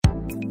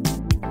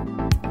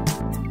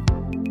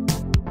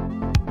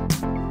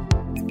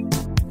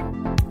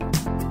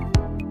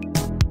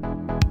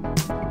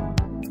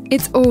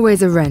It's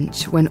always a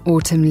wrench when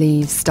autumn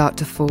leaves start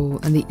to fall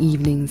and the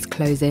evenings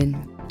close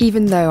in.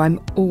 Even though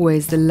I'm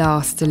always the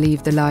last to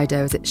leave the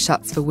Lido as it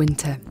shuts for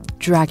winter,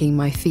 dragging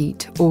my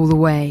feet all the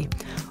way,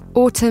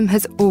 autumn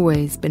has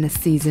always been a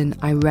season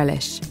I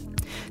relish.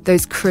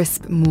 Those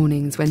crisp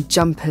mornings when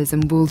jumpers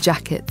and wool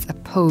jackets are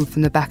pulled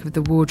from the back of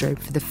the wardrobe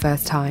for the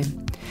first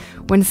time,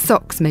 when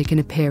socks make an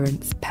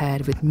appearance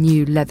paired with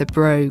new leather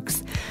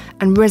brogues,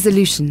 and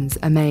resolutions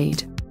are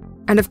made.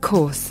 And of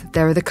course,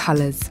 there are the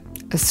colours.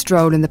 A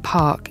stroll in the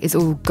park is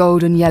all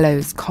golden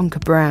yellows, conker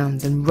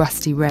browns and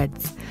rusty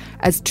reds,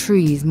 as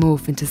trees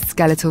morph into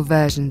skeletal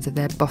versions of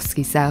their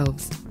bosky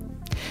selves.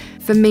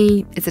 For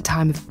me, it's a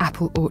time of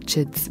apple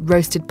orchards,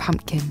 roasted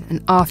pumpkin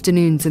and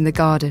afternoons in the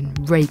garden,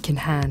 rake in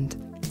hand.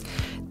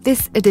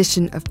 This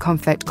edition of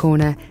Confect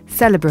Corner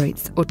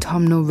celebrates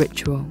autumnal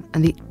ritual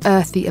and the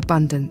earthy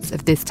abundance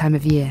of this time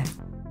of year.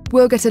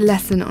 We'll get a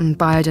lesson on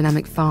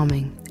biodynamic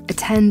farming,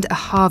 attend a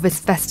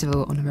harvest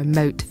festival on a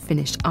remote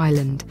Finnish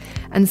island,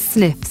 and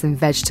sniff some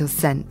vegetal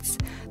scents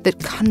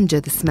that conjure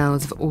the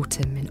smells of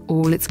autumn in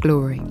all its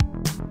glory.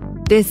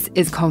 This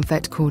is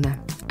Confect Corner,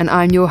 and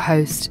I'm your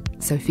host,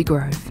 Sophie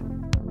Grove.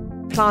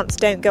 Plants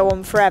don't go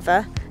on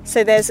forever,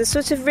 so there's a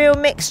sort of real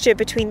mixture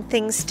between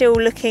things still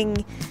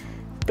looking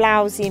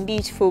blousy and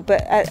beautiful,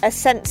 but a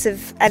sense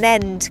of an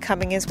end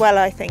coming as well,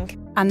 I think.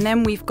 And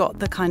then we've got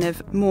the kind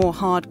of more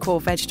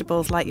hardcore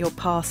vegetables like your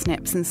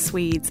parsnips and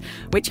swedes,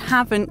 which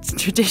haven't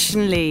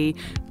traditionally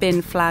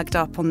been flagged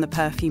up on the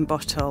perfume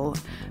bottle.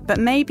 But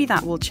maybe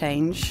that will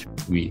change.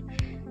 We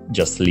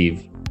just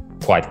live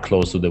quite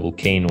close to the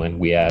volcano and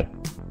we had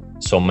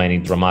so many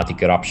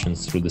dramatic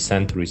eruptions through the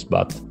centuries,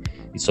 but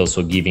it's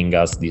also giving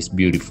us this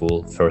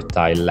beautiful,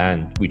 fertile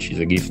land, which is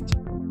a gift.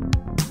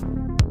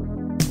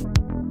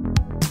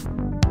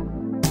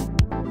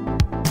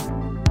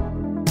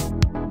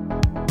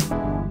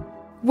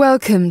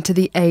 Welcome to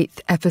the 8th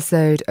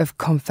episode of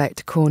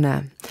Confect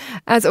Corner.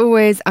 As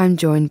always, I'm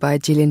joined by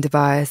Gillian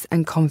Tobias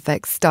and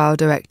Confect style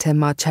director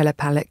Marcella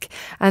Pallock.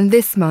 And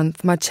this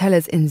month,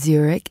 Marcella's in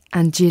Zurich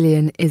and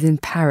Gillian is in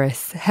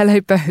Paris.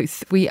 Hello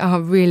both. We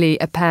are really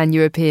a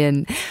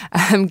pan-European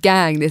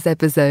gang this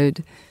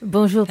episode.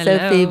 Bonjour Hello.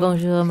 Sophie,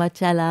 bonjour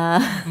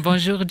Marcella.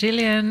 Bonjour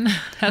Gillian.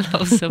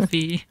 Hello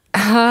Sophie.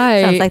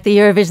 Hi. Sounds like the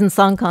Eurovision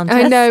Song Contest.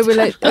 I know, we're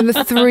like on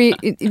the three,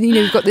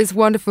 we've got this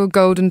wonderful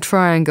golden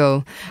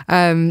triangle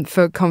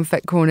for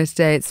Confect Corner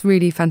today. It's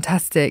really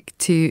fantastic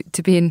to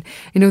be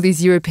in all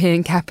these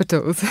European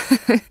capitals.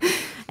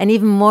 And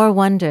even more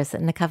wonders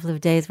that in a couple of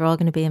days we're all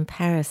going to be in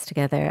Paris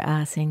together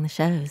seeing the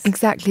shows.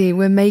 Exactly.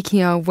 We're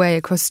making our way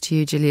across to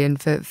you, Gillian,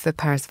 for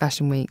Paris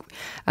Fashion Week,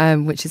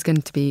 which is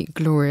going to be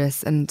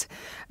glorious and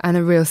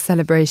a real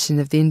celebration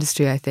of the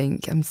industry, I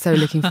think. I'm so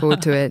looking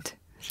forward to it.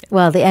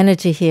 Well, the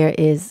energy here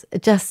is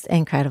just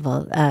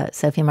incredible.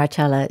 Sophie,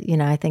 Marcella,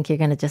 I think you're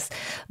going to just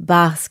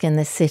bask in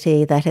this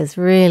city that has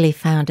really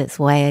found its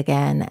way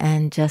again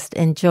and just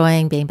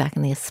enjoying being back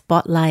in the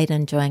spotlight,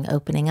 enjoying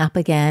opening up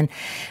again.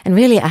 And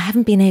really, I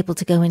haven't been able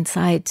to go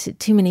inside to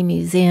too many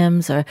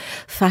museums or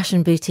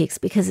fashion boutiques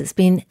because it's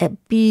been a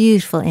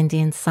beautiful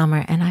Indian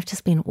summer and I've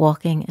just been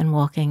walking and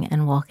walking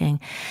and walking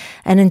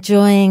and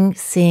enjoying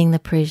seeing the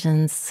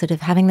Parisians sort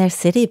of having their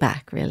city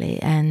back, really,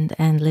 and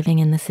living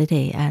in the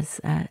city as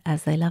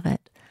they love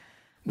it.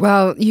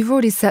 Well, you've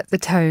already set the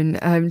tone,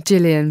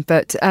 Gillian,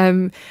 but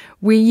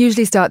we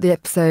usually start the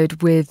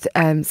episode with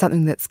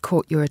something that's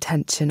caught your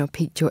attention or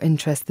piqued your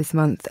interest this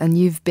month, and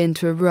you've been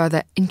to a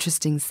rather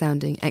interesting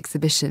sounding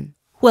exhibition.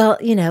 Well,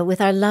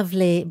 with our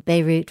lovely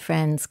Beirut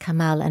friends,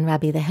 Kamal and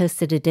Rabi, they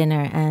hosted a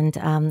dinner and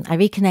I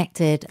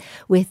reconnected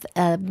with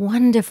a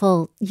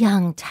wonderful,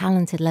 young,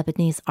 talented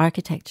Lebanese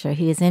architecture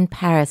who is in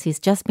Paris. He's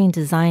just been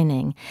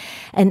designing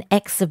an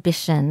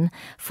exhibition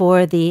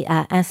for the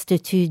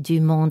Institut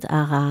du Monde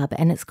Arabe,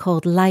 and it's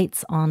called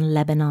Lights on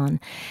Lebanon.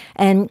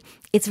 And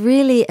it's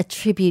really a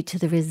tribute to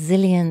the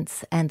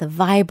resilience and the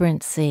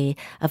vibrancy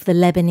of the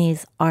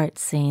Lebanese art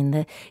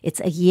scene.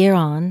 It's a year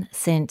on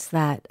since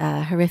that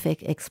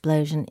horrific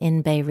explosion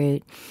in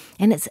Beirut.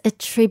 And it's a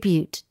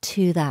tribute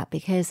to that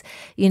because,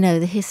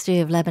 the history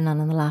of Lebanon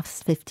in the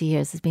last 50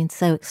 years has been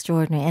so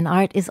extraordinary. And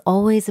art is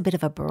always a bit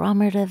of a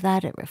barometer of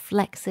that. It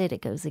reflects it.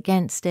 It goes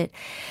against it.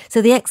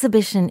 So the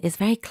exhibition is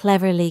very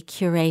cleverly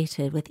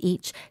curated with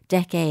each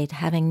decade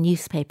having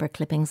newspaper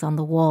clippings on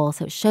the wall.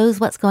 So it shows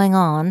what's going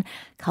on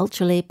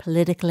culturally,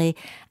 politically,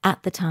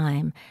 at the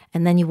time.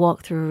 And then you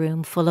walk through a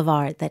room full of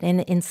art that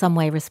in some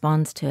way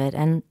responds to it.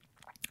 And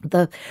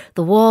the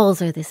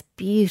walls are this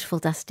beautiful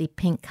dusty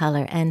pink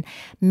colour and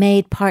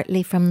made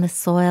partly from the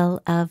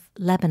soil of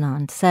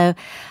Lebanon. So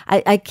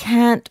I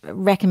can't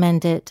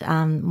recommend it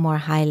more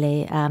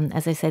highly.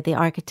 As I said, the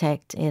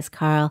architect is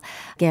Karl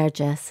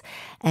Gerges,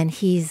 and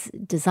he's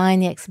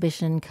designed the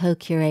exhibition,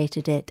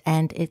 co-curated it,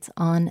 and it's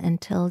on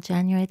until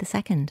January the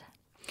 2nd.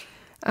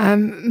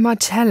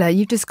 Marcella,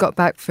 you just got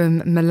back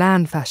from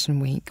Milan Fashion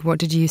Week. What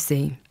did you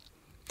see?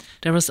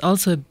 There was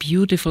also a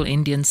beautiful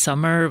Indian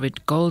summer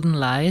with golden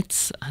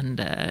lights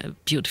and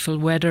beautiful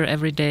weather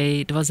every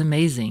day. It was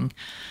amazing.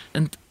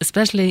 And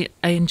especially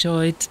I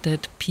enjoyed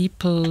that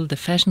people, the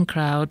fashion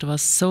crowd,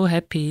 was so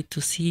happy to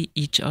see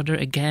each other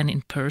again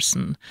in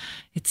person.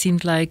 It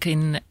seemed like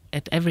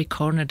at every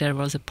corner there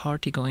was a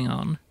party going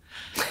on.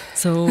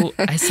 So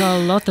I saw a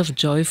lot of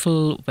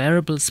joyful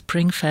wearable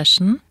spring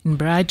fashion in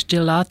bright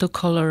gelato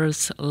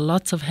colors,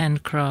 lots of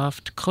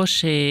handcraft,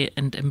 crochet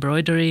and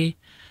embroidery.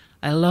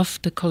 I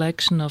loved the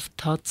collection of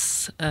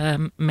tots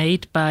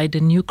made by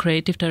the new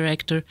creative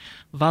director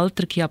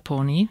Walter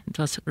Chiapponi. It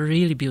was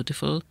really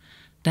beautiful.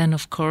 Then,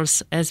 of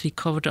course, as we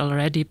covered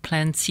already,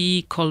 Plan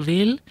C,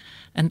 Colville,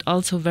 and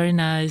also very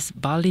nice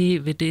Bali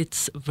with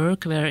its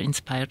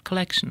workwear-inspired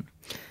collection.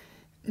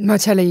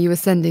 Marcella, you were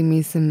sending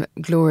me some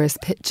glorious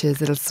pictures,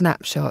 little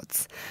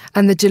snapshots.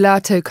 And the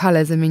gelato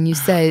colours, I mean, you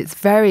say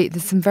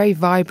there's some very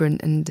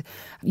vibrant and,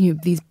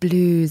 these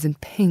blues and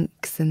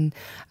pinks and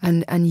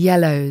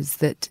yellows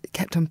that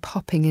kept on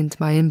popping into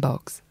my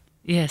inbox.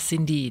 Yes,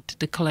 indeed.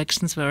 The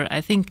collections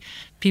I think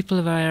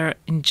people were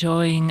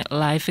enjoying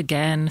life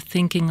again,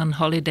 thinking on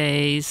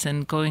holidays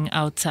and going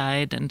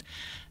outside. And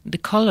the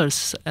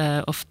colors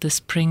of the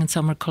spring and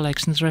summer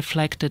collections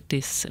reflected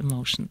these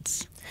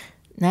emotions.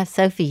 Now,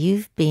 Sophie,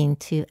 you've been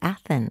to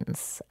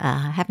Athens,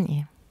 haven't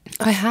you?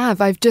 I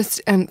have. I've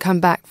just come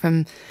back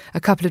from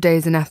a couple of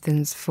days in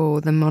Athens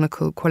for the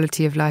Monocle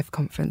Quality of Life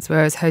conference, where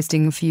I was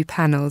hosting a few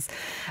panels,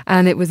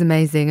 and it was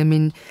amazing. I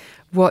mean,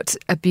 what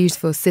a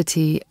beautiful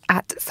city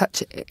at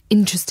such an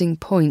interesting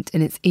point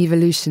in its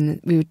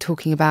evolution. We were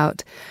talking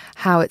about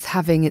how it's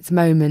having its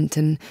moment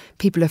and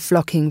people are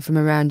flocking from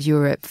around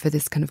Europe for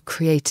this kind of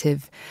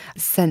creative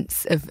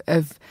sense of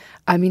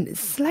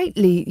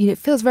slightly, it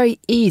feels very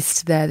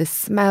East there. The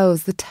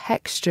smells, the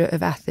texture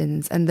of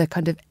Athens and the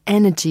kind of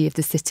energy of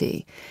the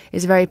city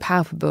is very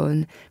palpable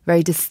and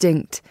very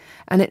distinct.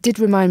 And it did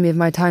remind me of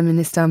my time in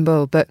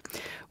Istanbul, but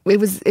it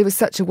was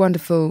such a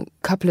wonderful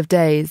couple of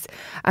days,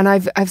 and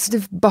I've sort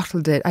of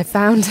bottled it. I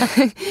found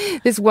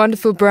this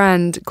wonderful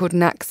brand called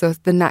Naxos,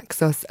 the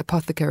Naxos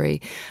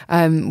Apothecary,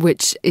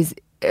 which is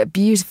a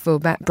beautiful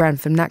brand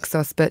from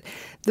Naxos, but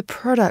the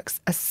products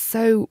are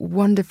so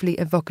wonderfully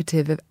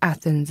evocative of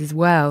Athens as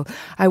well.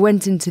 I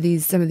went into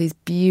some of these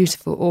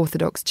beautiful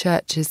Orthodox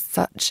churches,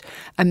 such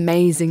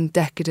amazing,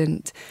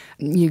 decadent,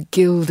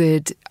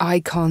 gilded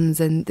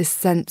icons, and this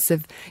sense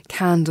of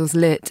candles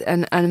lit.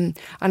 And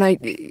I,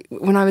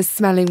 when I was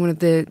smelling one of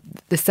the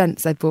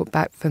scents I brought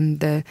back from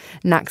the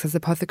Naxos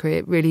Apothecary,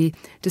 it really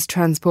just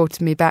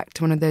transported me back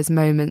to one of those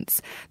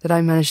moments that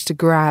I managed to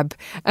grab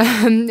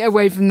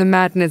away from the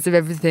madness of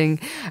everything,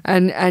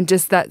 and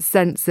just that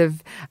sense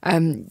of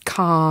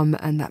calm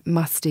and that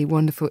musty,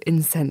 wonderful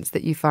incense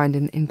that you find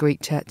in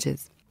Greek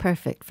churches.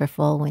 Perfect for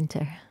fall,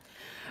 winter.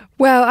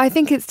 Well, I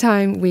think it's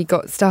time we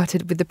got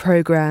started with the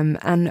programme,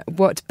 and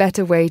what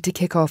better way to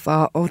kick off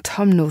our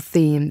autumnal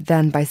theme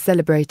than by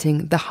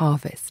celebrating the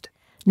harvest.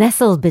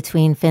 Nestled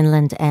between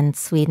Finland and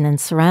Sweden and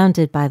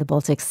surrounded by the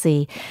Baltic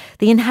Sea,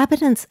 the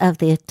inhabitants of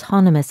the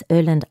autonomous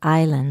Öland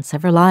Islands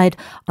have relied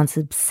on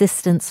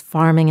subsistence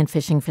farming and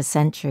fishing for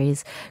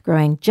centuries,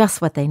 growing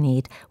just what they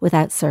need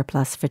without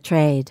surplus for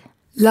trade.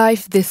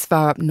 Life this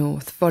far up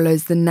north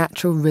follows the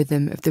natural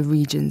rhythm of the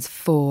region's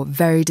 4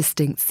 very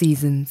distinct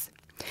seasons.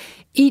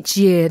 Each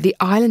year, the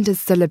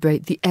islanders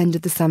celebrate the end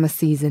of the summer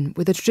season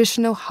with a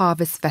traditional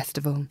harvest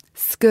festival,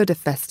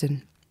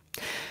 Skurdafesten.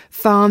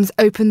 Farms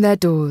open their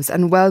doors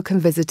and welcome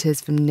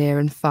visitors from near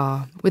and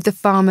far, with the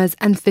farmers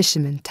and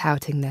fishermen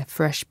touting their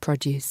fresh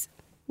produce.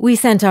 We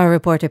sent our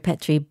reporter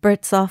Petri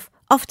Bertsoff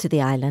off to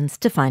the islands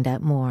to find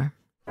out more.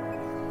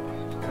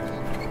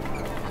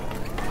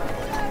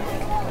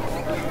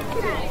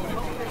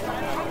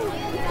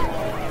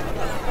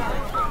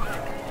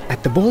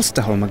 At the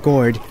Bollstaholma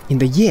Gård, in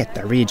the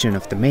Geta region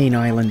of the main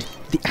island,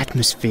 the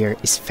atmosphere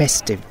is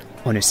festive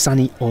on a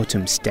sunny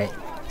autumn's day.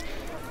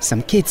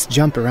 Some kids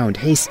jump around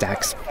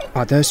haystacks,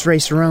 others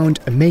race around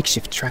a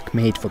makeshift track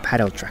made for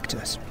paddle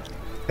tractors.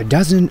 A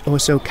dozen or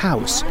so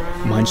cows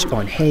munch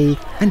on hay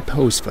and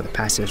pose for the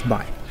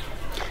passers-by.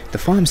 The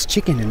farm's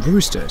chicken and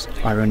roosters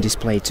are on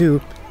display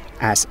too,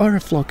 as are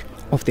a flock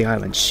of the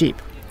island's sheep,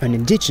 an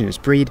indigenous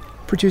breed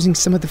producing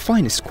some of the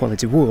finest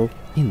quality wool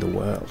in the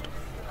world.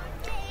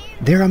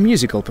 There are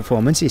musical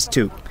performances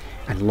too,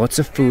 and lots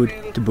of food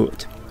to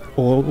boot,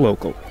 all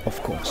local,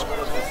 of course.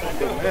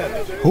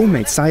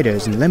 Homemade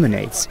ciders and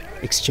lemonades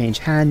exchange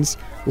hands,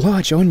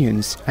 large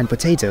onions and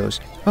potatoes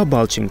are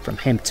bulging from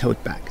hemp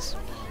tote bags.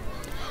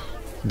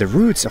 The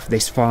roots of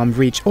this farm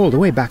reach all the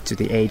way back to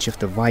the age of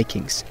the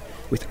Vikings,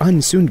 with Ann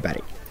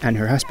Sundberg and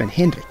her husband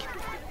Henrik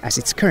as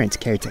its current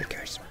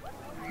caretakers.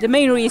 The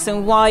main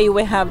reason why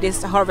we have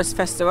this harvest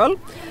festival,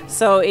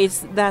 so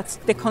it's that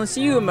the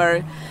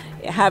consumer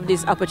have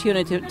this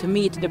opportunity to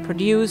meet the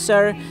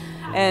producer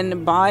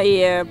and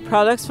buy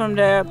products from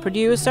the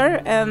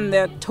producer and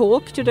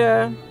talk to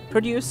the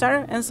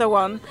producer and so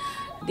on.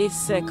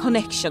 This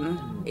connection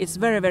is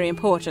very, very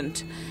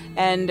important,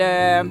 and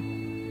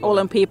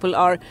Åland people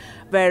are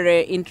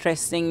very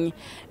interesting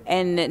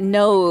and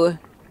know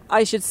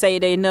I should say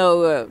they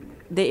know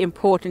the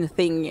important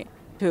thing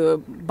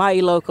to buy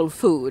local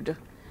food.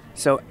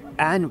 So,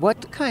 Anne,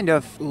 what kind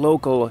of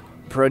local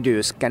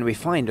produce can we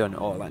find on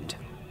Åland?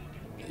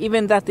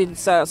 Even that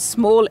it's a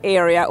small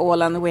area,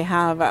 Åland, we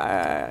have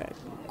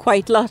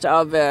quite a lot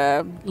of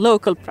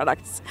local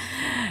products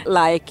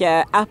like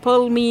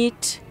apple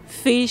meat,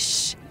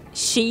 fish,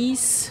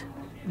 cheese,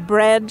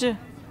 bread.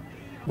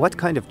 What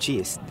kind of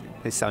cheese?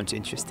 This sounds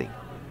interesting.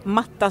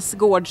 Mattas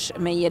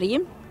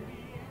Gårdsmejeri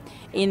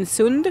in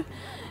Sund.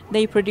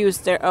 They produce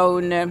their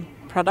own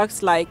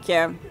products like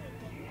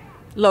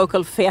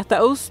local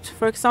fetaost,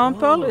 for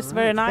example. It's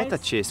very nice.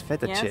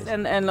 Feta cheese.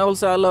 And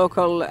also a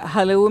local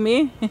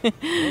halloumi.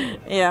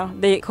 Yeah,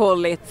 they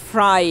call it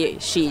fry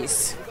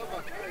cheese.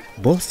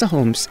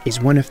 Bollstaholms is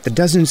one of the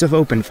dozens of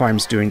open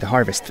farms during the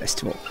Harvest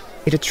Festival.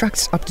 It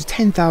attracts up to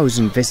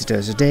 10,000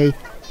 visitors a day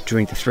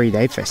during the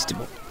 3-day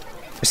festival.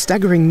 A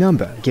staggering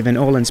number given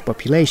Åland's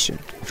population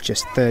of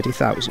just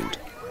 30,000.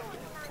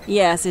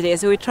 Yes, it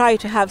is. We try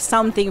to have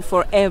something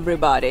for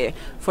everybody,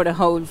 for the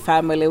whole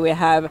family. We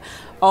have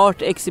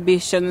art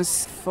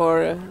exhibitions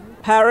for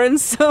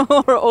parents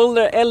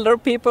or elder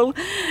people,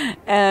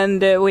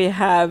 and we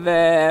have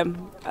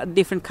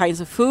different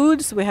kinds of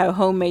foods. We have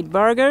homemade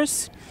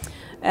burgers,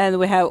 and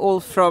we have all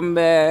from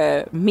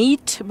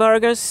meat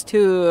burgers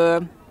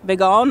to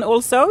vegan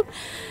also.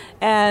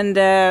 And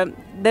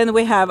then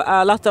we have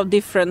a lot of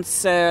different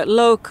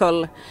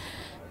local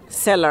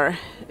sellers.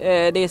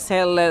 They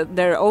sell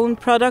their own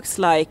products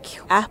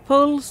like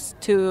apples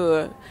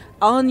to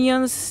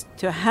onions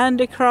to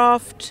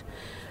handicraft,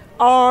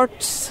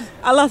 arts,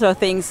 a lot of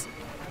things.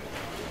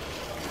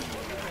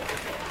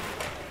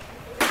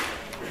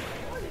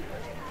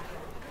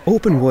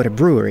 Open Water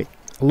Brewery,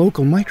 a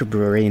local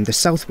microbrewery in the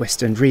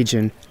southwestern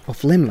region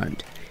of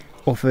Limland,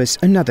 offers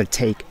another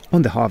take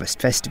on the Harvest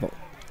Festival.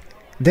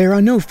 There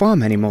are no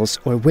farm animals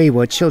or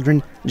wayward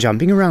children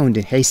jumping around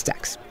in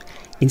haystacks.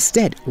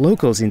 Instead,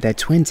 locals in their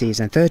 20s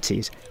and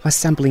 30s are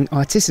sampling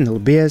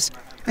artisanal beers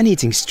and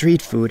eating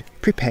street food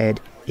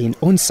prepared in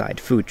on-site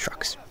food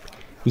trucks.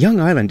 Young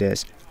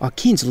islanders are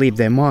keen to leave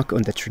their mark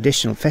on the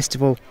traditional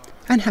festival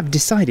and have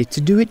decided to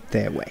do it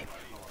their way.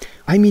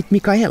 I meet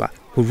Mikaela,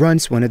 who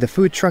runs one of the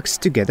food trucks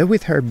together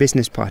with her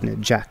business partner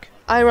Jack.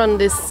 I run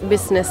this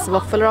business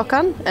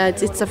Våffelrakan.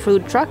 It's a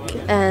food truck,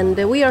 and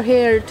we are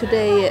here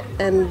today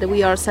and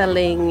we are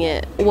selling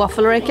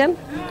Våffelraken.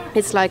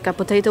 It's like a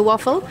potato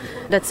waffle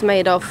that's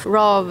made of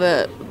raw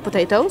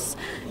potatoes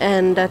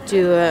and that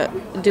you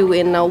do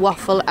in a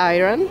waffle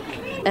iron.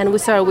 And we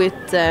serve with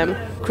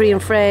cream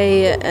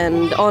fry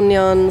and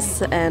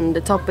onions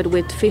and top it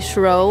with fish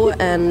roe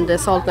and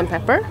salt and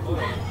pepper.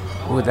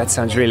 Oh, that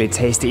sounds really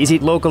tasty. Is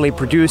it locally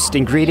produced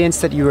ingredients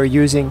that you are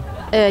using?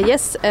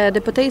 Yes,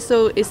 the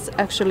potato is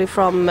actually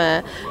from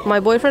my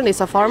boyfriend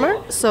is a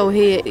farmer, so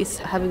he is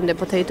having the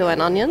potato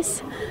and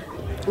onions.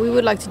 We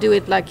would like to do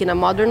it like in a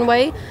modern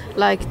way,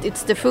 like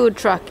it's the food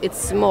truck.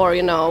 It's more,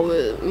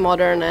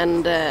 modern,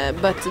 and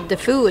but the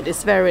food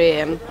is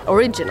very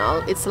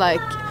original. It's like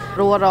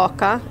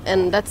råraka,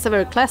 and that's a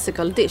very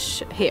classical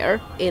dish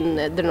here in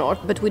the north,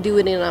 but we do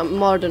it in a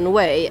modern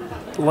way.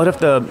 A lot of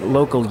the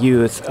local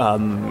youth,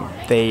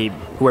 they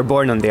were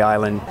born on the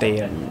island,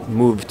 they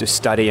moved to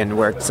study and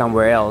work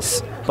somewhere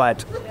else,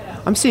 but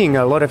I'm seeing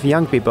a lot of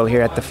young people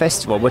here at the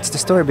festival. What's the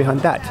story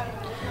behind that?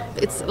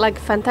 It's like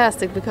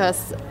fantastic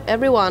because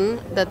everyone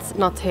that's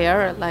not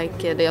here, like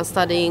they are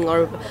studying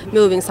or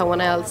moving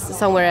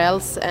somewhere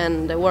else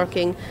and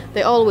working,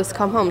 they always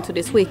come home to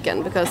this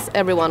weekend because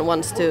everyone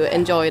wants to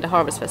enjoy the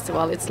Harvest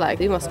Festival. It's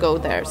like you must go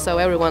there. So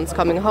everyone's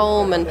coming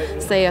home and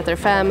stay at their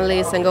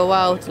families and go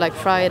out like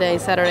Friday,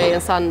 Saturday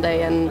and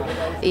Sunday and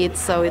eat.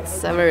 So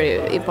it's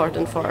very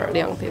important for the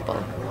young people.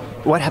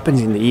 What happens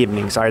in the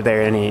evenings? Are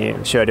there any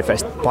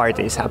Skördefest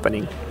parties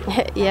happening?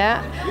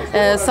 Yeah,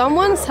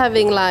 someone's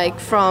having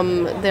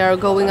they're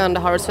going on the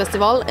Harvest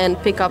Festival and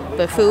pick up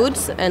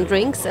foods and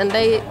drinks, and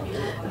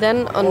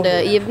then on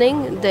the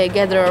evening they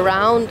gather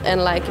around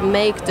and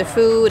make the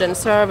food and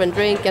serve and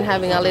drink and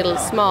having a little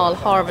small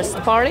harvest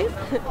party.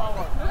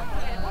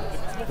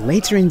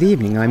 Later in the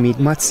evening I meet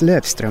Mats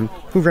Löfström,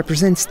 who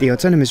represents the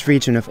autonomous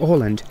region of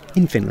Åland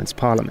in Finland's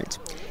parliament.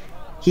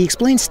 He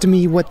explains to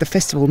me what the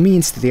festival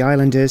means to the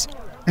islanders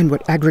and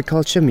what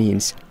agriculture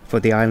means for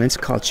the island's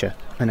culture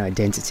and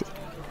identity.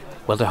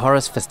 Well, the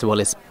Harvest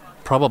Festival is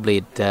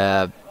probably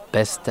the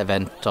best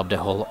event of the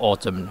whole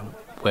autumn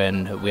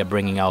when we are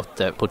bringing out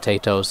the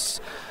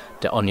potatoes,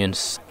 the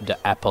onions, the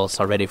apples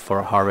are ready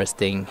for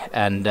harvesting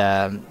and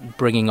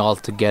bringing all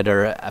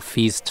together a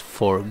feast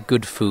for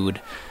good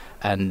food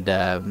and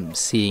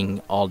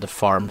seeing all the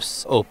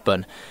farms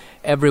open.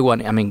 Everyone,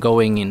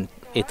 going in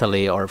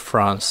Italy or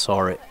France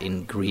or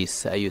in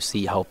Greece, you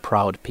see how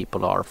proud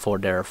people are for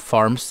their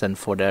farms and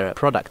for their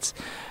products.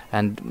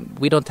 And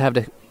we don't have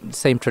the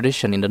same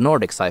tradition in the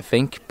Nordics, I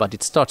think, but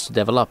it starts to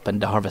develop and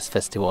the Harvest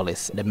Festival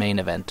is the main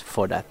event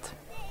for that.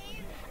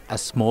 A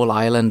small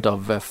island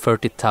of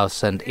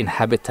 30,000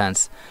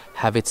 inhabitants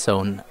have its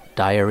own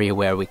dairy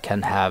where we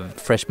can have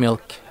fresh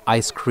milk,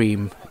 ice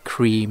cream,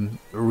 cream,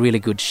 really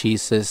good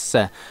cheeses.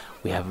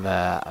 We have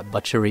a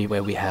butchery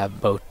where we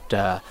have both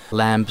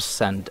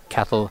lambs and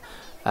cattle.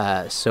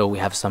 So we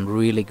have some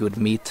really good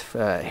meat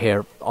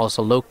here,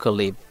 also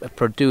locally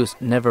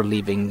produced, never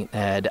leaving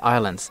the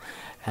islands.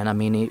 And I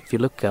mean, if you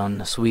look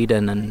on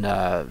Sweden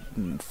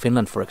and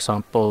Finland, for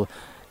example,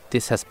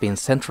 this has been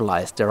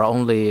centralized. There are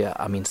only,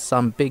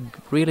 some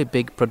really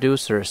big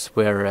producers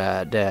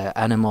where the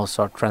animals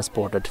are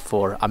transported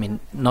for,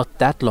 not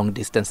that long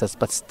distances,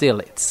 but still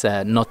it's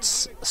not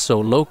so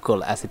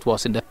local as it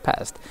was in the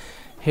past.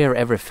 Here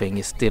everything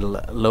is still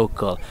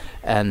local,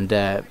 and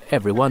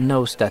everyone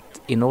knows that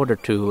in order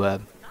to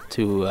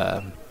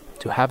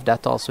have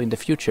that also in the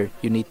future,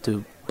 you need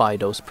to buy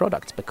those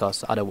products,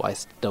 because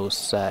otherwise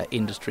those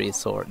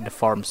industries or the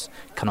farms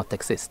cannot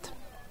exist.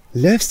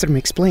 Löfström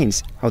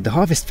explains how the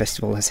Harvest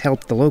Festival has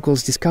helped the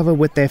locals discover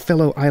what their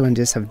fellow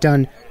islanders have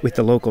done with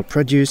the local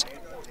produce,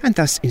 and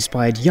thus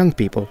inspired young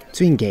people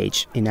to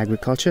engage in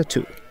agriculture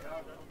too.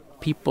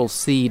 People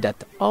see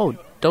that,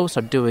 those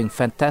are doing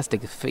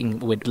fantastic thing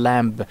with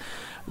lamb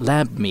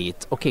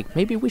meat. Okay,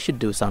 maybe we should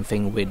do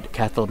something with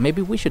cattle.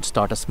 Maybe we should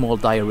start a small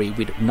dairy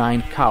with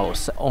 9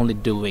 cows, only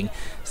doing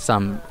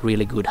some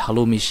really good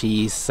halloumi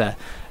cheese,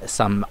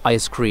 some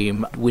ice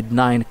cream with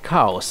 9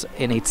 cows.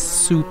 And it's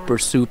super,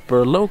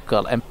 super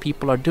local, and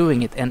people are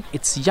doing it. And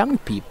it's young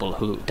people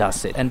who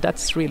does it. And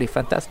that's really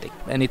fantastic.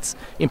 And it's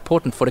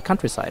important for the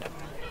countryside.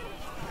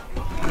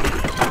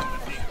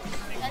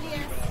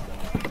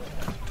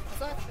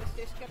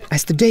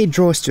 As the day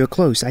draws to a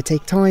close, I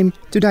take time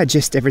to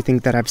digest everything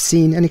that I've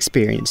seen and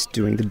experienced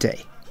during the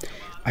day.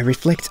 I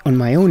reflect on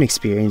my own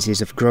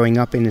experiences of growing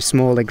up in a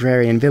small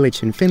agrarian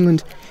village in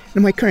Finland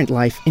and my current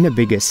life in a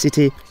bigger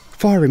city,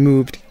 far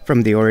removed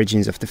from the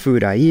origins of the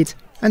food I eat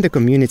and the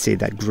community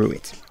that grew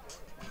it.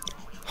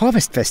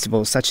 Harvest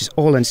festivals such as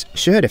Åland's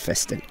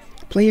Skördefesten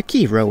play a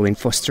key role in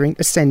fostering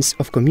a sense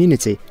of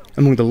community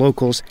among the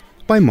locals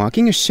by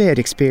marking a shared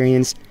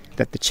experience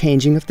that the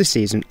changing of the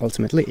season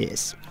ultimately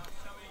is.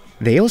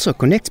 They also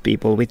connect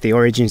people with the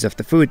origins of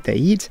the food they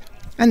eat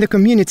and the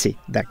community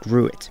that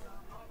grew it.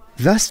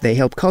 Thus, they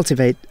help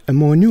cultivate a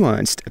more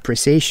nuanced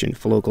appreciation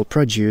for local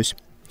produce,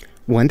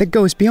 one that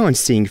goes beyond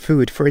seeing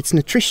food for its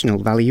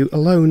nutritional value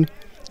alone,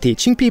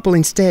 teaching people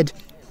instead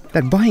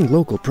that buying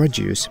local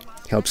produce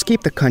helps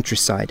keep the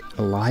countryside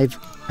alive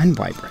and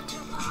vibrant.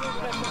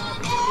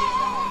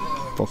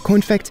 For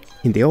Confect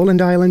in the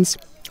Åland Islands,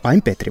 I'm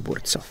Petri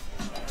Burtsov.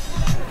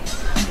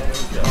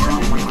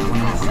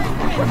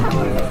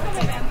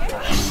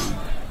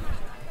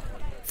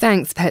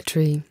 Thanks,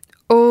 Petri.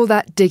 All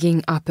that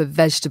digging up of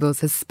vegetables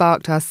has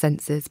sparked our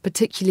senses,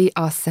 particularly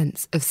our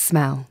sense of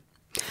smell.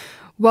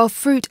 While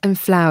fruit and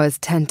flowers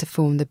tend to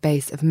form the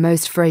base of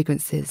most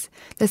fragrances,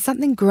 there's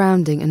something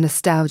grounding and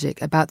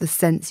nostalgic about the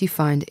scents you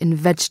find in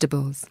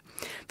vegetables,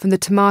 from the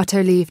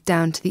tomato leaf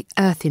down to the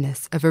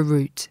earthiness of a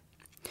root.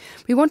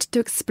 We wanted to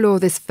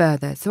explore this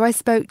further, so I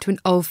spoke to an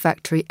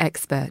olfactory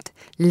expert,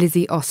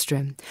 Lizzie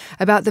Ostrom,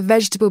 about the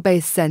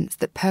vegetable-based scents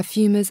that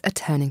perfumers are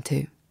turning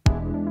to.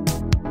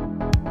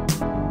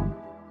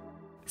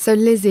 So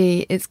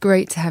Lizzie, it's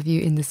great to have you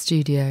in the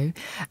studio,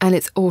 and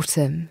it's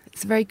autumn.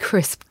 It's a very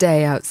crisp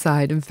day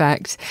outside, in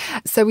fact.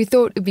 So we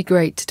thought it'd be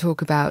great to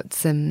talk about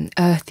some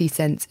earthy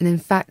scents and in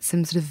fact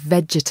some sort of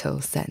vegetal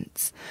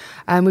scents.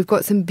 And we've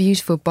got some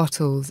beautiful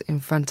bottles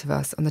in front of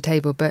us on the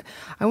table, but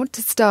I want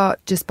to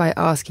start just by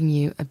asking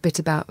you a bit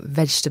about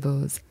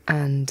vegetables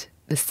and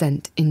the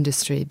scent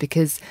industry,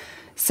 because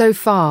so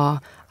far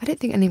I don't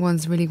think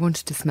anyone's really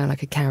wanted to smell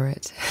like a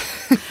carrot.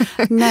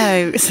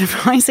 No,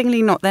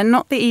 surprisingly not. They're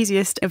not the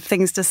easiest of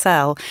things to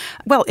sell.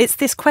 Well, it's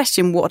this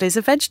question, what is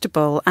a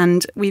vegetable?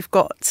 And we've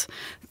got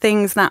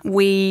things that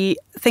we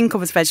think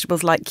of as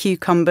vegetables like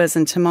cucumbers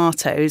and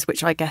tomatoes,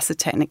 which I guess are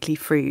technically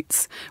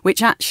fruits,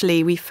 which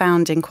actually we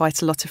found in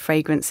quite a lot of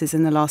fragrances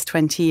in the last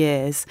 20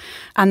 years.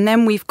 And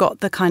then we've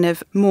got the kind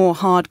of more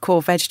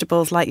hardcore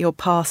vegetables like your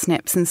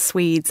parsnips and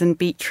swedes and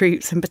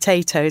beetroots and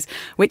potatoes,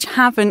 which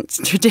haven't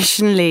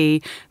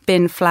traditionally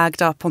been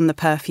flagged up on the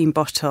perfume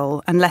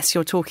bottle, unless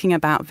you're talking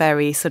about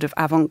very sort of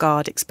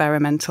avant-garde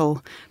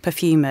experimental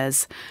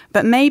perfumers.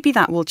 But maybe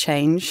that will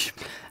change.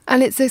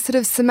 And it's a sort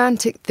of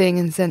semantic thing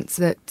in the sense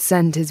that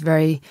scent is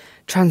very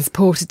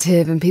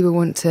transportative and people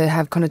want to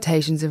have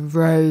connotations of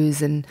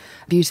rose and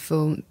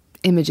beautiful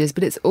images,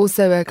 but it's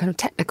also a kind of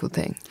technical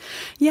thing.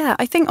 Yeah,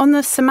 I think on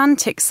the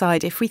semantic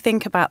side, if we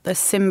think about the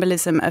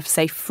symbolism of,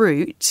 say,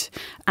 fruit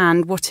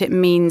and what it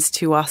means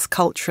to us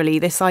culturally,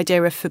 this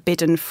idea of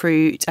forbidden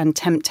fruit and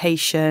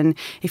temptation,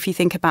 if you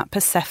think about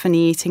Persephone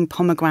eating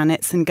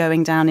pomegranates and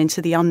going down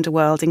into the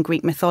underworld in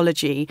Greek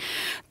mythology,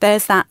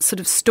 there's that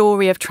sort of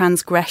story of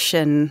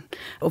transgression,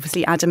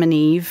 obviously Adam and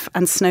Eve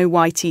and Snow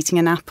White eating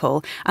an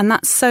apple, and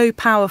that's so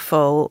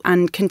powerful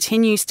and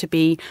continues to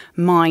be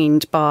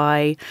mined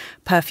by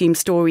perfume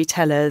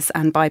storytellers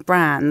and by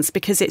brands,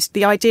 because it's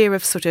the idea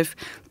of sort of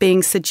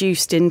being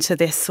seduced into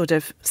this sort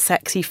of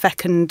sexy,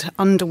 fecund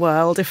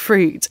underworld of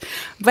fruit.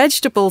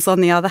 Vegetables,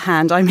 on the other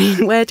hand, I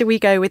mean, where do we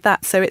go with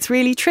that? So it's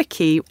really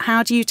tricky.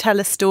 How do you tell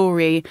a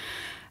story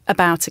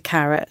about a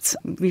carrot.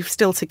 We've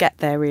still to get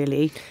there,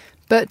 really.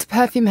 But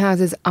perfume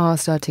houses are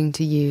starting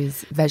to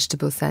use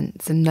vegetable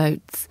scents and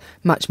notes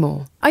much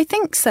more. I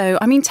think so.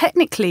 I mean,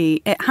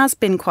 technically, it has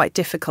been quite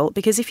difficult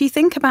because if you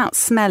think about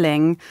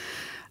smelling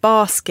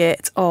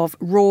basket of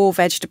raw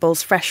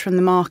vegetables fresh from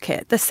the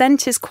market, the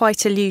scent is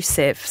quite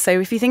elusive. So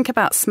if you think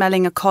about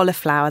smelling a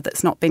cauliflower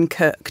that's not been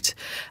cooked,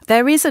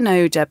 there is an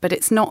odour, but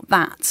it's not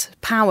that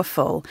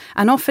powerful.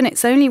 And often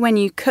it's only when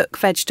you cook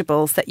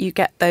vegetables that you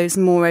get those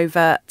more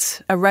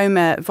overt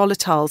aroma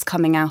volatiles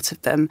coming out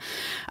of them.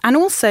 And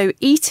also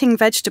eating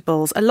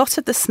vegetables, a lot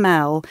of the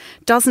smell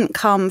doesn't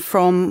come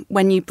from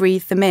when you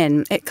breathe them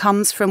in. It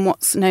comes from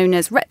what's known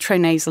as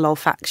retronasal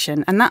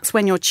olfaction. And that's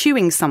when you're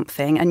chewing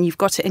something and you've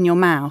got it in your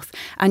mouth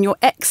and you're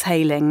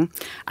exhaling,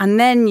 and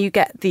then you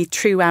get the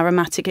true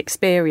aromatic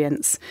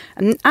experience.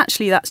 And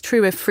actually that's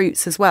true of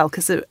fruits as well,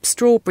 because a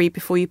strawberry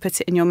before you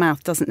put it in your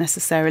mouth doesn't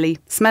necessarily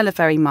smell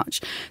very much.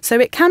 So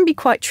it can be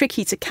quite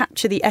tricky to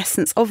capture the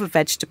essence of a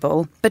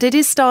vegetable, but it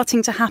is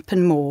starting to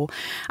happen more.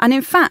 And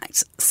in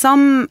fact,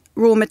 some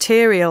raw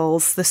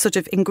materials, the sort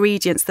of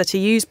ingredients that are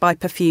used by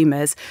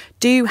perfumers,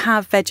 do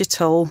have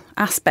vegetal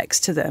aspects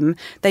to them.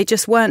 They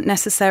just weren't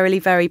necessarily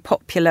very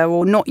popular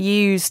or not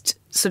used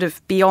sort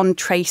of beyond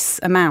trace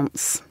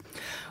amounts.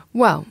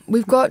 Well,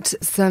 we've got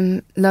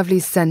some lovely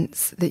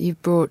scents that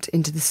you've brought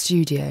into the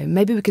studio.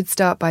 Maybe we could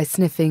start by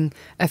sniffing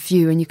a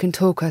few and you can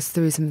talk us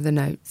through some of the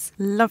notes.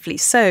 Lovely.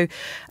 So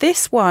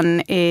this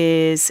one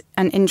is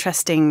an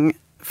interesting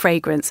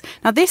fragrance.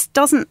 Now, this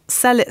doesn't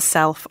sell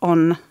itself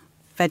on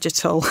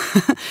vegetal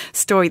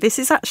story. This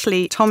is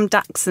actually Tom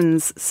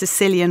Daxon's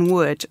Sicilian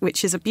Wood,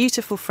 which is a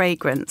beautiful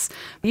fragrance.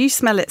 You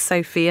smell it,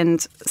 Sophie, and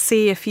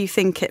see if you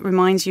think it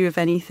reminds you of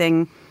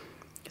anything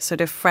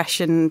sort of fresh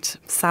and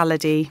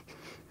salady.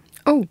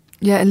 Oh,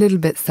 yeah, a little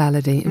bit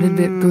salady, a little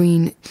bit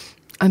green.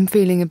 I'm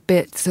feeling a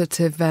bit sort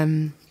of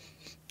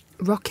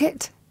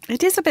rocket.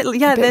 It is a bit,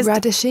 yeah. A bit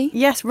radishy.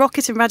 Yes,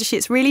 rocket and radishy.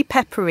 It's really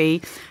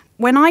peppery.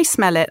 When I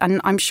smell it,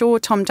 and I'm sure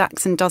Tom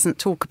Daxon doesn't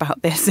talk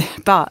about this,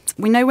 but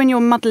we know when you're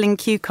muddling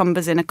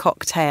cucumbers in a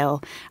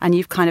cocktail and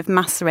you've kind of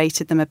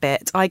macerated them a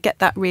bit, I get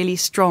that really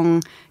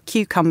strong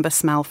cucumber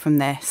smell from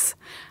this.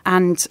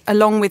 And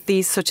along with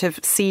these sort of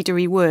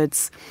cedary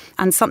woods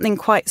and something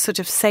quite sort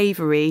of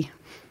savoury,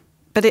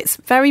 but it's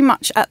very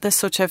much at the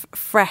sort of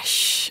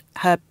fresh,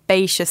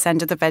 herbaceous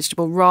end of the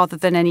vegetable rather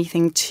than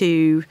anything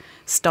too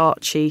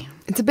starchy.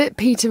 It's a bit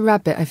Peter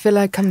Rabbit. I feel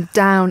like I'm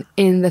down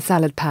in the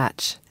salad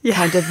patch,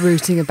 kind of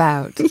rooting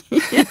about.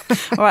 Yeah.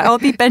 All right, I'll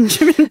be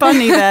Benjamin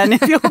Bunny then.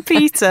 If you're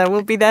Peter,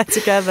 we'll be there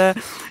together.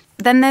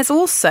 Then there's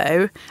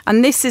also,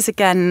 and this is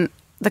again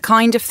the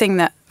kind of thing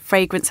that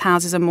fragrance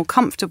houses are more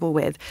comfortable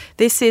with.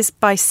 This is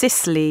by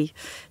Sicily,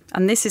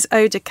 and this is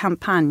Eau de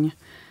Campagne.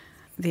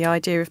 The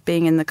idea of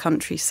being in the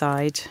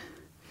countryside.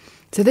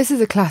 So this is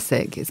a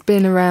classic. It's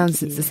been around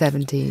since the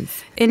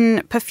 70s.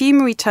 In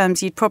perfumery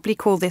terms, you'd probably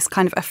call this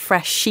kind of a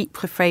fresh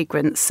chypre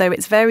fragrance. So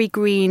it's very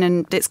green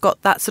and it's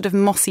got that sort of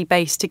mossy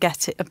base to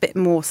get it a bit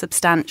more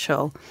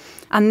substantial.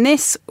 And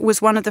this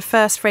was one of the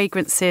first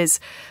fragrances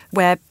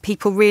where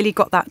people really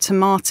got that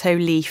tomato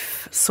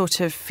leaf sort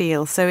of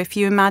feel. So if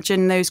you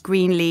imagine those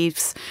green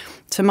leaves,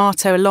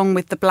 tomato along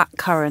with the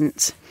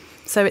blackcurrant.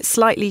 So it's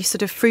slightly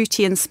sort of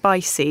fruity and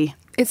spicy.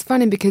 It's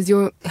funny because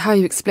how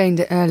you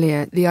explained it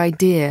earlier, the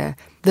idea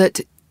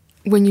that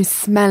when you're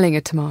smelling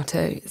a tomato,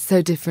 it's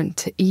so different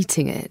to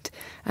eating it.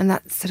 And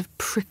that sort of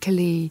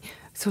prickly,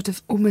 sort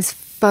of almost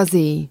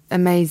fuzzy,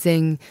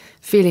 amazing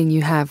feeling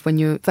you have when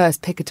you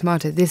first pick a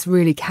tomato. This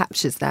really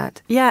captures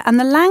that. Yeah, and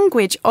the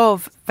language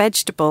of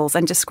vegetables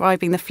and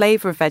describing the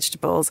flavour of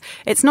vegetables,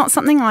 it's not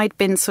something I'd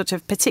been sort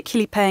of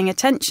particularly paying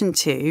attention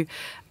to.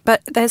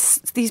 But there's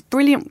these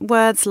brilliant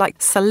words like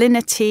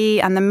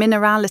salinity and the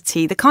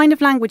minerality, the kind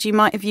of language you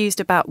might have used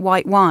about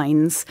white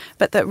wines,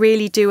 but that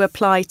really do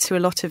apply to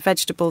a lot of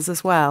vegetables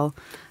as well.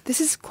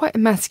 This is quite a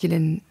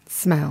masculine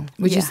smell,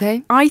 would you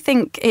say? I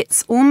think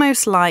it's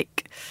almost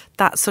like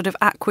that sort of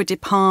Acqua di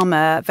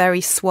Parma, very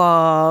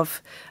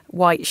suave,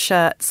 white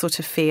shirt sort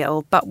of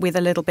feel, but with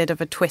a little bit of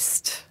a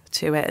twist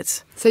to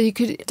it. So you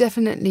could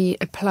definitely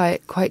apply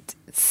it quite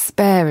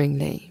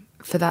sparingly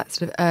for that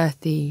sort of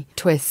earthy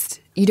twist.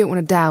 You don't want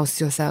to douse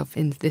yourself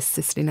in this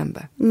Sicily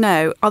number.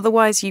 No,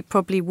 otherwise you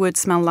probably would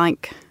smell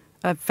like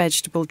a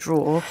vegetable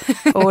drawer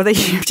or that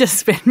you've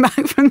just been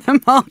back from the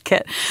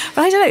market.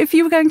 But I don't know, if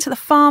you were going to the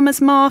farmer's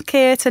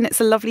market and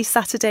it's a lovely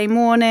Saturday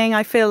morning,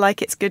 I feel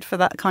like it's good for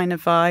that kind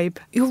of vibe.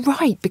 You're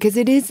right, because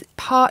it is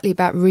partly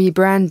about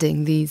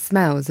rebranding these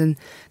smells and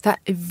that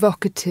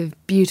evocative,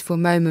 beautiful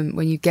moment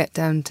when you get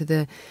down to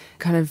the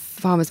kind of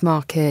farmer's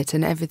market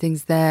and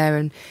everything's there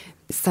and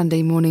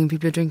Sunday morning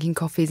people are drinking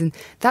coffees, and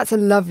that's a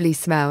lovely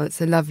smell. It's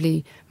a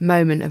lovely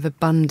moment of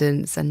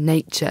abundance and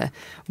nature.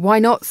 Why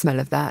not smell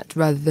of that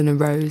rather than a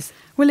rose?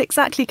 Well,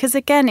 exactly, because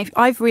again, if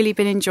I've really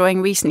been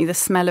enjoying recently the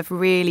smell of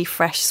really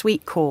fresh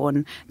sweet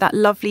corn, that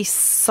lovely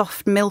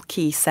soft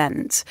milky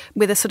scent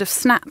with a sort of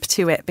snap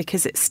to it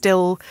because it's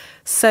still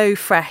so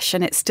fresh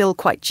and it's still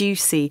quite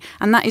juicy,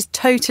 and that is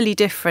totally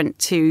different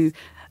to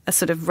a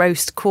sort of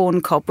roast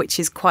corn cob, which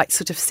is quite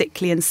sort of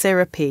sickly and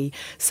syrupy.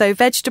 So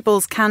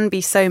vegetables can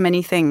be so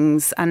many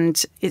things,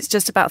 and it's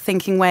just about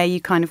thinking where you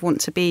kind of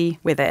want to be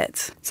with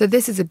it. So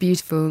this is a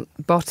beautiful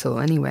bottle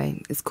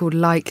anyway. It's called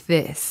Like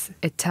This,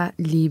 État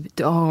libre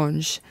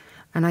d'orange.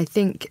 And I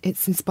think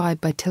it's inspired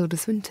by Tilda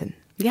Swinton.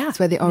 Yeah. That's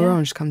where the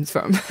orange comes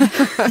from.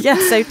 Yeah,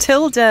 so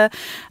Tilda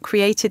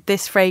created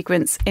this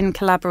fragrance in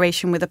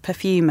collaboration with a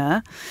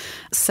perfumer.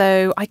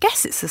 So I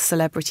guess it's a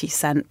celebrity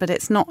scent, but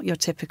it's not your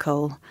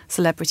typical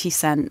celebrity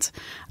scent.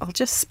 I'll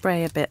just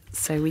spray a bit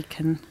so we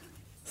can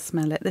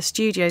smell it. The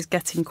studio's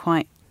getting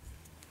quite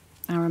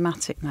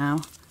aromatic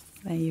now.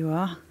 There you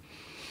are.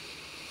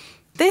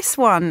 This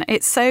one,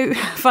 it's so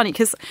funny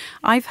because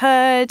I've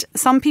heard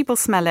some people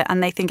smell it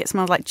and they think it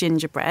smells like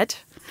gingerbread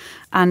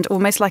and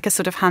almost like a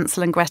sort of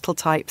Hansel and Gretel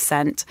type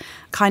scent,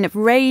 kind of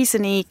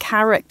raisiny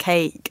carrot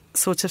cake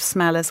sort of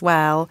smell as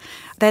well.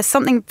 There's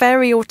something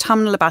very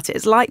autumnal about it.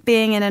 It's like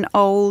being in an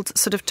old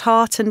sort of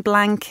tartan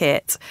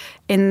blanket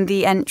in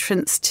the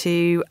entrance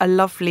to a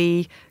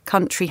lovely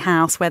country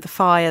house where the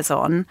fire's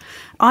on.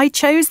 I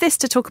chose this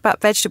to talk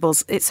about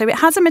vegetables. So it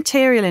has a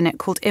material in it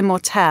called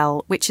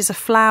Immortelle, which is a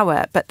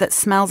flower, but that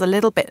smells a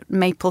little bit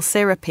maple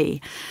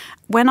syrupy.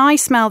 When I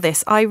smell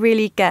this, I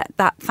really get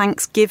that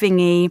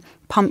Thanksgiving-y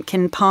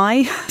pumpkin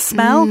pie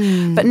smell,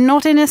 but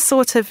not in a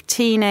sort of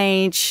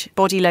teenage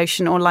body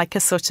lotion or like a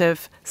sort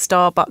of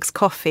Starbucks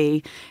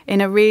coffee,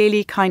 in a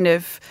really kind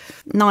of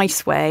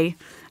nice way.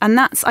 And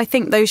that's, I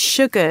think, those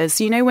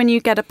sugars, you know, when you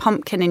get a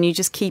pumpkin and you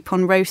just keep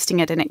on roasting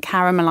it and it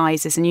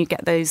caramelizes and you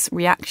get those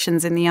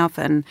reactions in the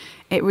oven,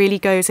 it really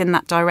goes in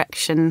that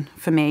direction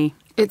for me.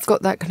 It's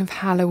got that kind of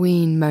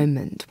Halloween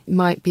moment. It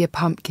might be a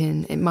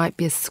pumpkin, it might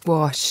be a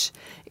squash,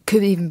 it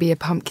could even be a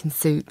pumpkin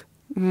soup.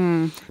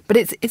 But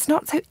it's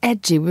not so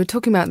edgy. We were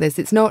talking about this.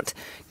 It's not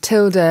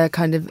Tilda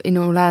kind of in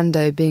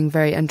Orlando being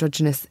very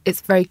androgynous. It's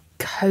very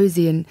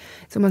cosy and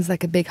it's almost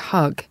like a big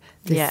hug,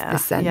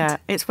 this scent. Yeah,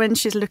 it's when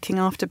she's looking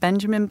after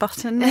Benjamin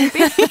Button,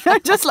 maybe.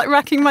 I'm just like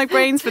racking my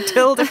brains for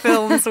Tilda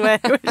films where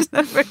it's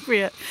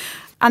appropriate.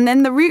 And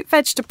then the root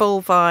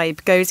vegetable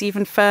vibe goes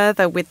even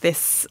further with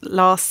this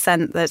last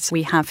scent that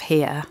we have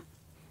here.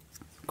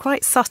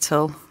 Quite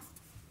subtle.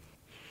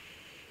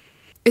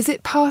 Is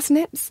it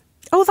parsnips?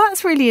 Oh,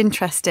 that's really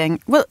interesting.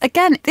 Well,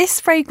 again, this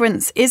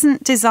fragrance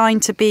isn't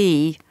designed to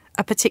be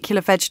a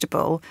particular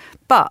vegetable,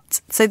 but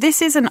so this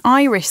is an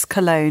iris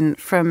cologne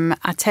from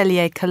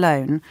Atelier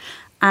Cologne,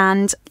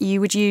 and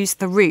you would use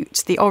the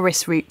root, the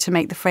orris root, to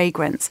make the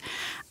fragrance.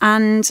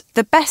 And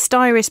the best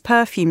iris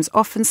perfumes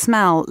often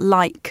smell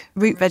like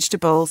root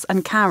vegetables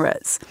and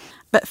carrots,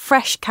 but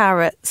fresh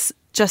carrots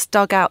just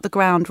dug out the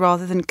ground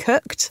rather than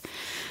cooked.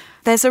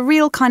 There's a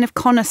real kind of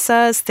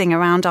connoisseur's thing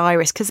around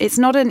iris because it's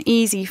not an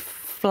easy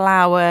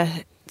flower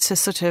to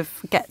sort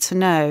of get to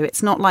know.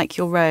 It's not like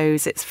your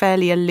rose. It's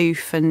fairly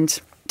aloof and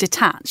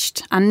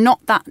detached and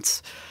not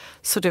that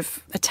sort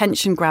of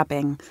attention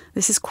grabbing.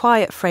 This is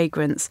quiet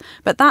fragrance.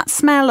 But that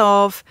smell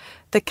of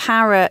the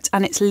carrot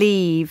and its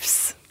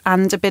leaves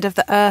and a bit of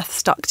the earth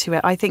stuck to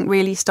it, I think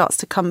really starts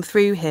to come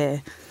through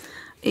here.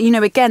 You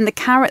know, again, the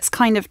carrot's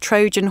kind of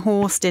Trojan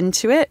horsed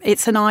into it.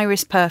 It's an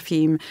iris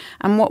perfume.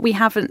 And what we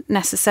haven't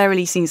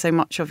necessarily seen so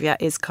much of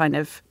yet is kind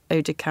of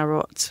eau de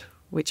carotte,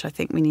 which I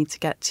think we need to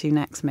get to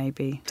next,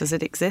 maybe. Does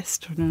it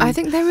exist? Or no? I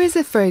think there is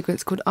a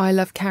fragrance called I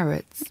Love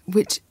Carrots,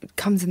 which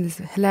comes in this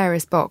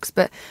hilarious box,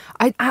 but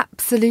I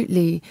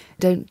absolutely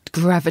don't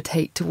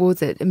gravitate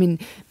towards it. I mean,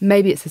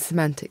 maybe it's a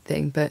semantic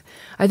thing, but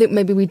I think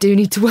maybe we do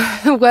need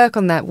to work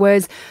on that,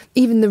 whereas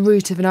even the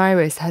root of an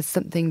iris has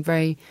something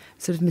very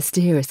sort of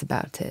mysterious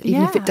about it,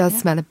 even if it does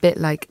smell a bit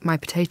like my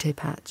potato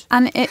patch.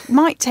 And it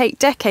might take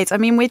decades. I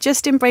mean, we're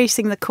just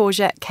embracing the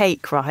courgette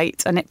cake,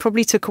 right? And it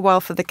probably took a while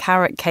for the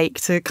carrot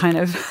cake to kind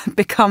of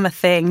become a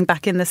thing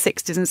back in the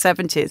 60s and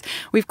 70s.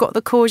 We've got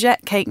the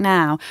courgette cake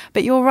now.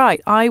 But you're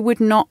right, I would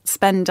not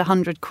spend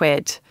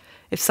 £100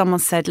 if someone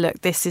said,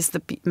 look, this is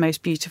the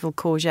most beautiful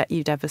courgette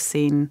you'd ever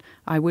seen.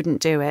 I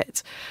wouldn't do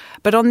it.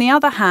 But on the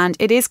other hand,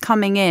 it is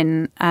coming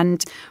in,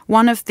 and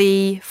one of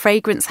the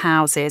fragrance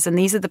houses, and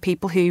these are the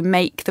people who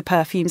make the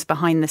perfumes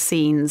behind the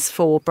scenes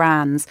for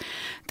brands,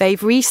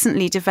 they've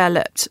recently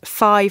developed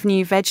 5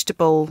 new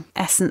vegetable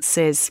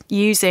essences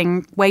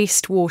using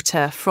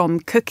wastewater from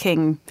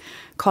cooking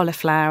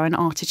cauliflower and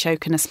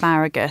artichoke and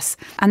asparagus.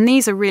 And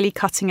these are really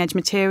cutting edge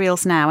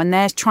materials now, and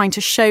they're trying to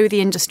show the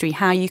industry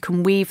how you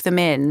can weave them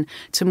in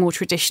to more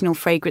traditional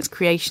fragrance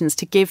creations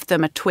to give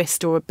them a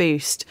twist or a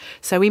boost.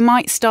 So we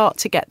might start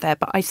to get there,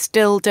 but I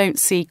still don't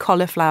see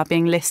cauliflower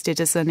being listed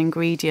as an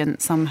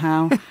ingredient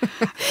somehow.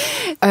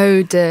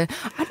 Oh dear.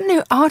 I don't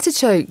know,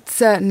 artichoke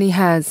certainly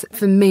has,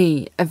 for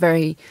me, a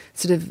very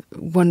sort of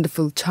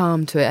wonderful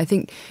charm to it. I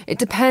think it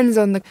depends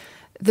on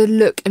the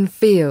look and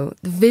feel,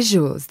 the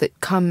visuals that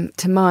come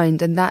to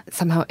mind, and that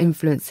somehow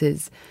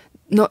influences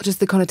not just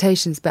the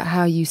connotations, but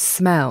how you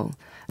smell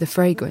the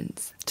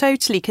fragrance.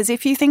 Totally, because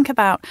if you think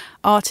about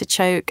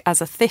artichoke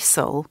as a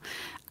thistle,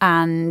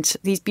 and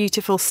these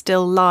beautiful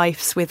still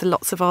lifes with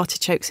lots of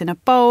artichokes in a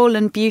bowl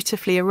and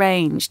beautifully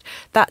arranged,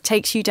 that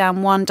takes you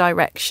down one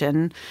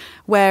direction.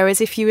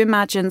 Whereas if you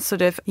imagine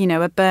sort of, a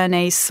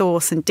béarnaise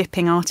sauce and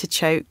dipping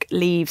artichoke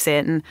leaves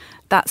in,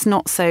 that's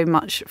not so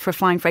much for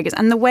fine fragrance.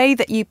 And the way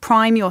that you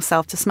prime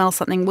yourself to smell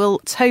something will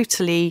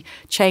totally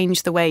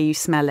change the way you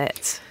smell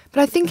it.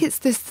 But I think it's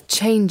this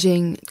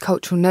changing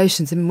cultural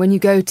notions. I mean, when you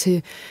go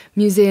to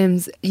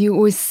museums, you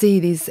always see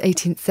these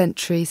 18th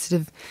century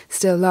sort of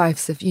still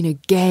lifes of,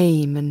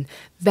 game and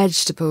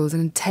vegetables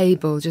and a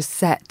table just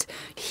set,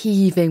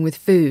 heaving with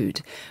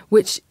food,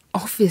 which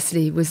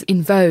obviously was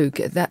in vogue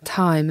at that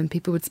time, and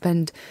people would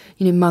spend,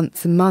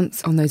 months and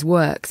months on those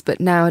works. But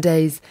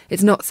nowadays,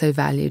 it's not so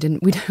valued, and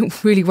we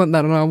don't really want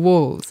that on our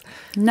walls.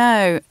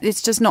 No,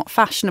 it's just not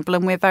fashionable,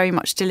 and we're very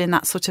much still in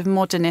that sort of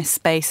modernist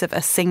space of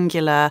a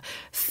singular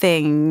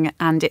thing,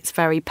 and it's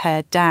very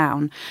pared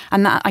down.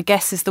 And that, I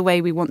guess, is the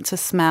way we want to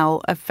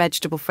smell a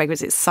vegetable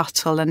fragrance. It's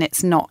subtle and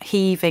it's not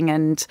heaving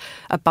and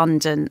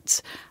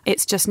abundant.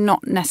 It's just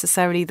not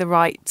necessarily the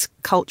right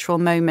cultural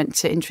moment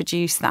to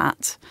introduce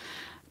that.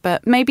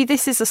 But maybe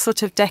this is a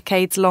sort of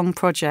decades-long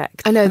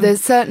project. I know,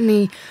 there's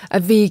certainly a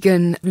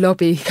vegan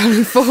lobby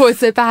coming forward,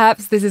 so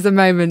perhaps this is a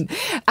moment,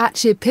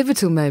 actually a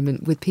pivotal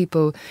moment, with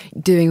people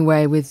doing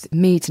away with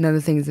meat and other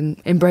things and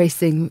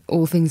embracing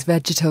all things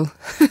vegetal.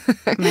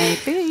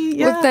 Maybe,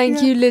 Well,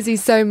 thank you, Lizzie,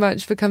 so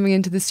much for coming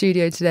into the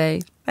studio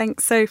today.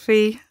 Thanks,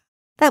 Sophie.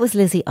 That was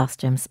Lizzie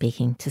Ostrom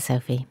speaking to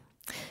Sophie.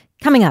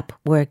 Coming up,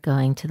 we're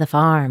going to the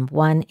farm,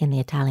 one in the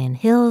Italian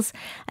hills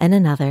and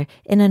another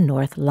in a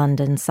North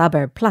London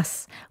suburb.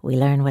 Plus, we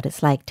learn what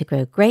it's like to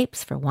grow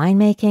grapes for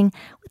winemaking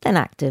with an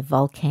active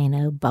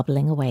volcano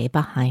bubbling away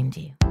behind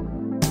you.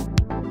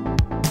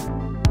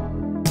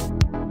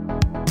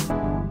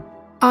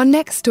 Our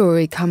next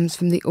story comes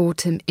from the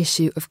autumn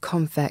issue of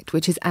Confect,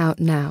 which is out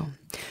now.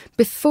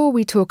 Before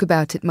we talk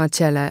about it,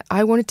 Marcella,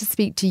 I wanted to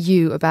speak to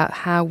you about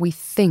how we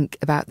think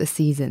about the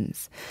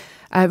seasons.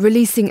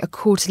 Releasing a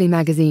quarterly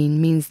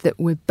magazine means that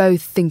we're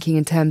both thinking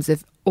in terms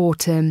of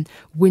autumn,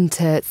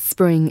 winter,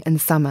 spring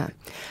and summer.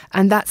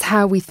 And that's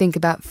how we think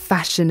about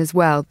fashion as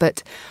well.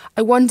 But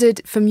I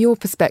wondered, from your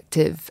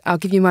perspective, I'll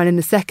give you mine in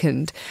a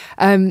second,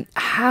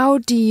 how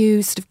do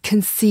you sort of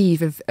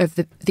conceive of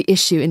the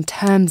issue in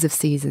terms of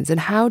seasons, and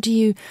how do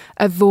you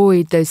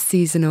avoid those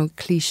seasonal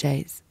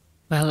cliches?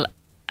 Well,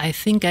 I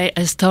think I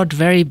start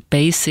very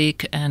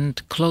basic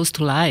and close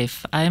to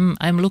life. I'm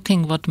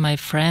looking what my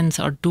friends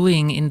are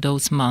doing in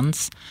those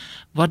months,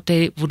 what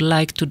they would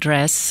like to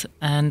dress,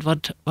 and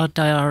what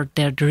are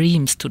their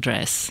dreams to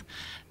dress.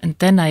 And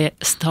then I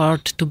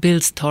start to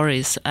build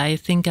stories. I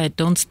think I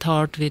don't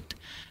start with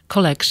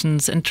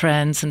collections and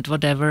trends and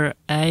whatever.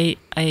 I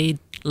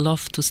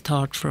love to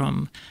start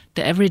from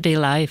the everyday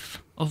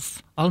life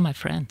of all my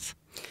friends.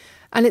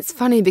 And it's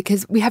funny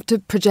because we have to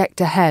project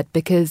ahead,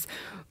 because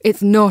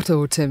it's not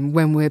autumn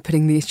when we're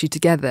putting the issue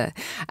together.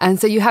 And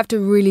so you have to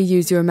really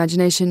use your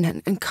imagination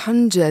and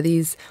conjure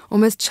these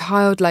almost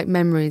childlike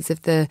memories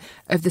of the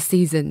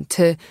season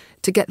to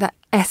get that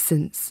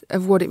essence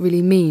of what it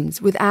really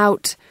means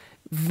without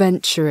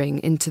venturing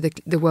into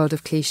the world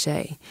of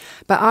cliché.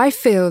 But I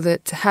feel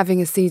that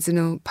having a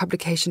seasonal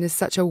publication is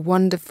such a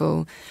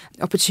wonderful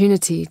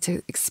opportunity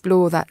to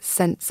explore that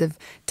sense of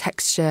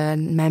texture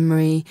and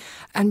memory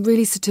and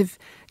really sort of,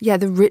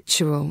 the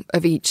ritual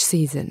of each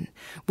season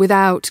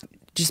without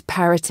just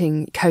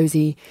parroting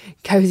cozy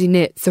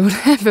knits or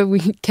whatever.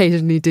 We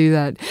occasionally do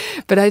that.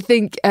 But I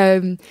think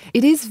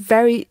it is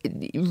very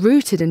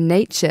rooted in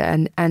nature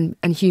and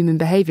human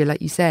behaviour,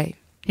 like you say.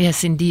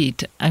 Yes,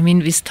 indeed. I mean,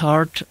 we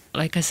start,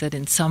 like I said,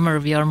 in summer,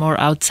 we are more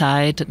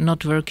outside,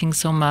 not working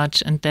so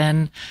much. And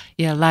then,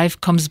 life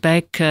comes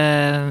back.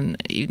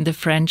 The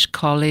French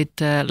call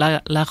it la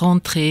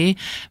rentrée,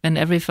 when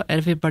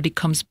everybody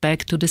comes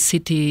back to the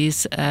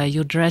cities.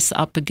 You dress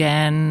up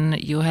again,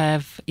 you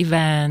have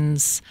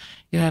events,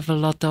 you have a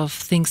lot of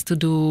things to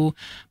do.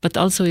 But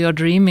also you're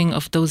dreaming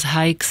of those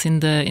hikes in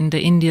the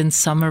Indian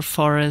summer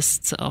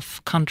forests, of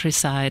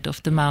countryside,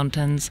 of the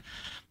mountains.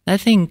 I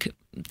think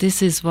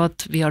this is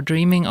what we are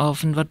dreaming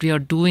of and what we are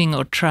doing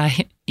or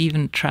try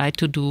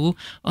to do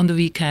on the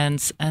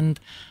weekends. And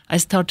I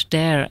start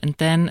there and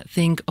then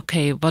think,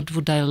 okay, what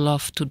would I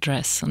love to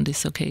dress on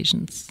these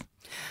occasions?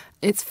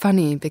 It's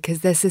funny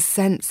because there's a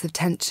sense of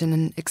tension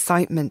and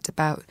excitement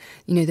about,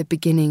 the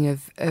beginning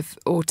of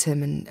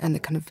autumn and the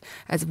kind of,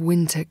 as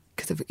winter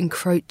kind of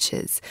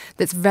encroaches,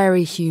 that's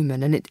very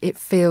human, and it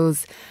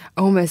feels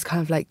almost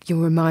kind of like you're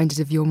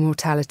reminded of your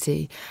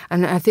mortality.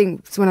 And I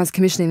think when I was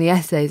commissioning the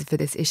essays for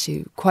this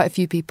issue, quite a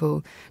few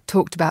people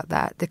talked about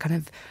that, the kind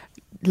of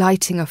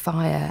lighting a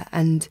fire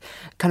and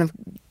kind of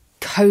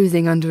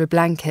cozing under a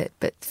blanket,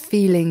 but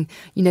feeling,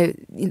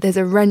 there's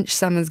a wrench,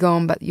 summer's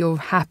gone, but you're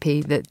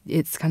happy that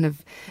it's kind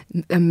of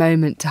a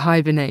moment to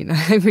hibernate.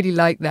 I really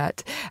like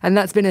that. And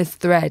that's been a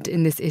thread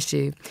in this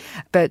issue.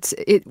 But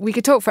we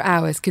could talk for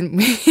hours, couldn't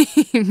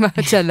we,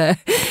 Marcella,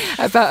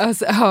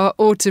 about our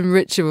autumn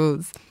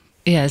rituals.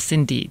 Yes,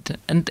 indeed.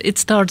 And it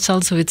starts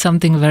also with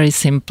something very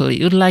simple.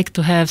 You'd like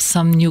to have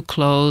some new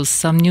clothes,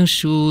 some new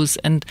shoes.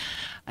 And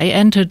I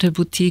entered a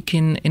boutique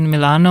in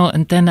Milano,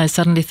 and then I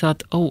suddenly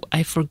thought, oh,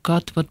 I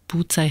forgot what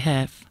boots I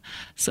have.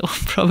 So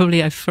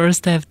probably I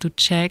first have to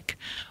check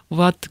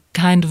what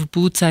kind of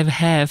boots I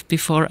have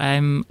before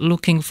I'm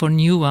looking for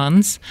new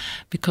ones,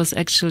 because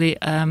actually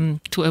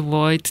to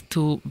avoid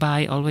to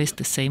buy always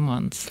the same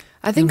ones.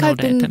 I think I've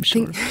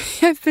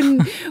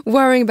been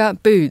worrying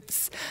about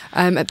boots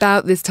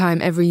about this time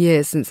every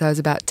year since I was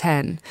about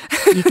 10.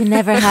 You can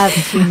never have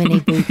too many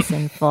boots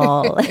in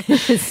fall.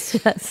 It's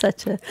just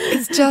such a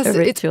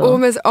ritual. It's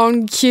almost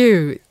on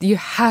cue. You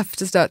have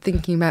to start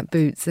thinking about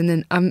boots, and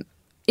then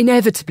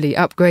inevitably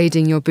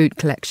upgrading your boot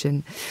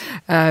collection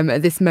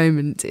at this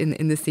moment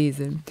in the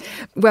season.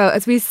 Well,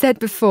 as we said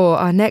before,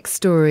 our next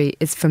story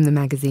is from the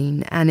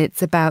magazine, and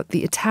it's about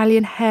the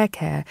Italian hair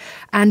care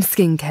and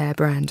skincare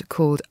brand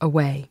called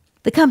Away.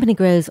 The company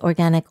grows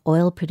organic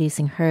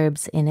oil-producing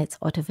herbs in its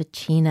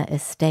Ortofficina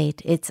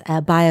estate. It's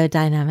a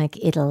biodynamic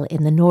idyll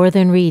in the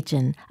northern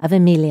region of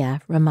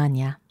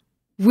Emilia-Romagna.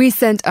 We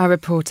sent our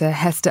reporter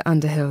Hester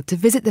Underhill to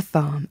visit the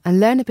farm and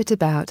learn a bit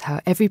about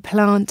how every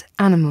plant,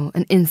 animal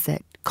and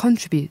insect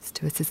contributes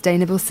to a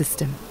sustainable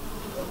system.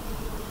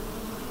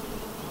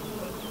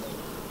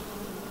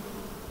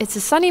 It's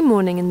a sunny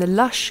morning in the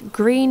lush,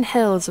 green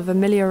hills of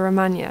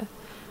Emilia-Romagna,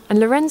 and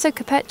Lorenzo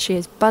Capecci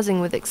is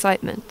buzzing with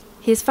excitement.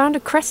 He has found a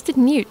crested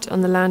newt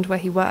on the land where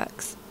he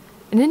works,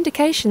 an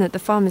indication that the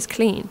farm is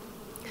clean.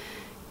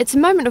 It's a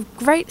moment of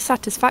great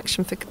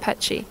satisfaction for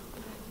Capecci,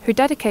 who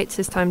dedicates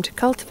his time to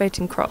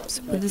cultivating crops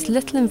with as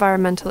little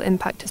environmental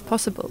impact as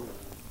possible.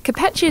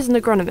 Capecci is an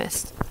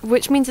agronomist,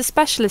 which means a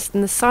specialist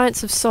in the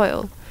science of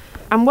soil,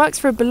 and works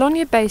for a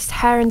Bologna-based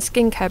hair and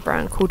skincare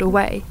brand called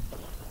Away.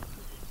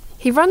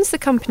 He runs the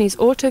company's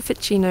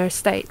Ortofficina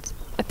estate,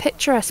 a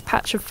picturesque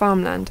patch of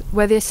farmland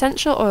where the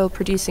essential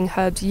oil-producing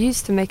herbs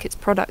used to make its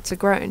products are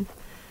grown.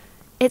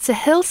 It's a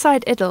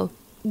hillside idyll,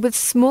 with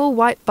small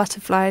white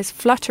butterflies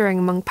fluttering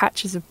among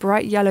patches of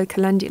bright yellow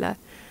calendula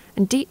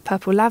and deep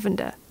purple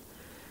lavender.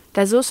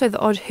 There's also the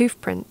odd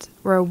hoofprint,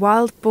 where a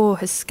wild boar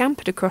has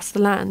scampered across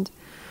the land,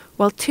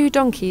 while two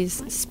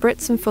donkeys,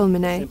 Spritz and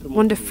Fulmine,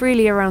 wander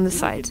freely around the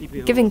site,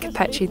 giving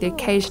Capecci the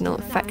occasional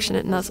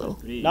affectionate nuzzle.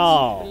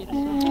 No!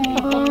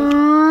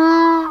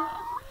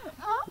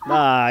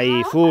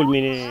 Dai,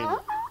 Fulmine!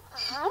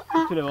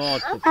 Tutte le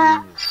volte,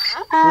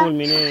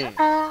 Fulmine!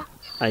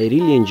 I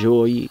really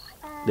enjoy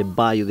the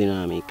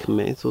biodynamic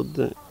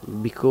method,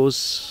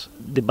 because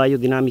the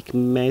biodynamic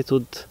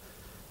method,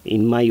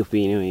 in my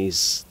opinion,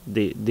 is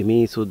the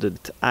method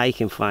that I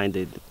can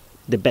find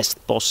the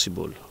best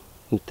possible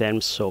in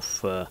terms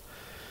of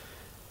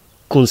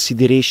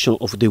consideration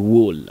of the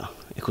whole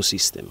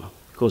ecosystem,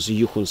 because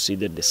you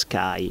consider the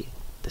sky,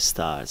 the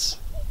stars,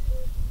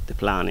 the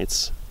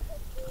planets,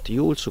 but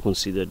you also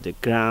consider the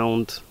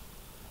ground,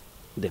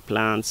 the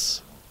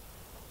plants,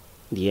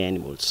 the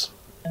animals.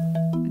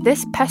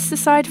 This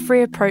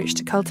pesticide-free approach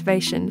to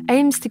cultivation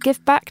aims to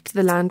give back to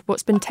the land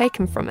what's been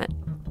taken from it.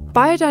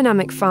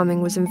 Biodynamic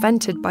farming was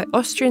invented by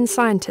Austrian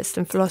scientist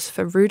and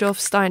philosopher Rudolf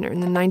Steiner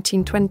in the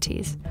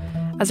 1920s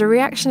as a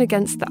reaction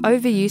against the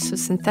overuse of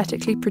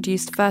synthetically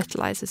produced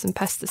fertilizers and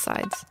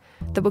pesticides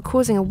that were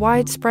causing a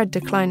widespread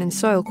decline in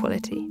soil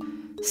quality.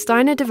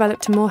 Steiner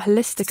developed a more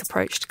holistic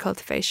approach to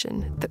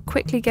cultivation that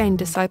quickly gained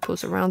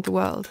disciples around the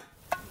world.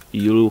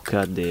 You look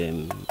at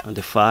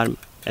the farm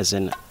as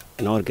an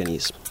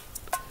organism.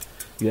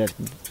 You have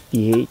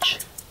pH,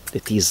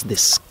 that is the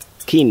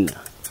skin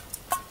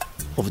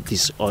of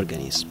this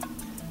organism.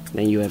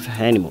 Then you have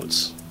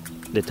animals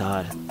that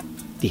are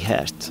the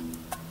earth.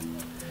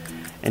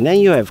 And then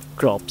you have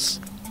crops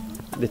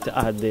that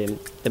are the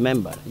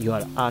member,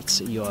 your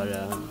hearts, your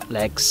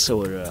legs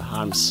or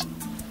arms.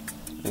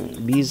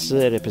 These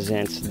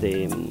represent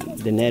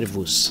the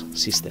nervous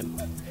system,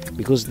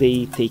 because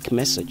they take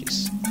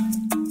messages.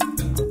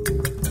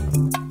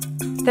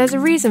 There's a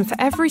reason for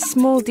every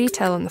small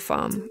detail on the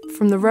farm,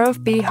 from the row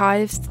of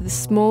beehives to the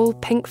small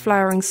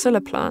pink-flowering sulla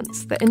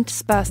plants that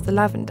intersperse the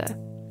lavender.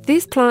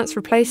 These plants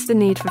replace the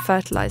need for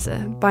fertilizer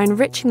by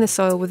enriching the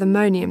soil with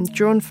ammonium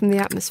drawn from the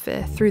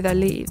atmosphere through their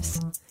leaves.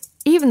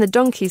 Even the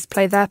donkeys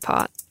play their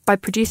part by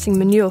producing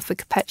manure for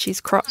Capecci's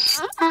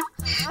crops.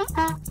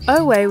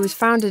 Away was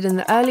founded in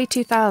the early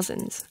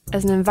 2000s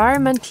as an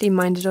environmentally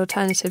minded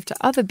alternative to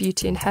other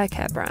beauty and hair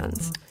care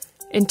brands.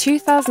 In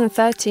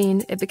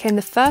 2013, it became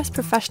the first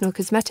professional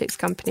cosmetics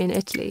company in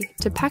Italy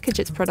to package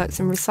its products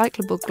in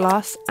recyclable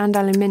glass and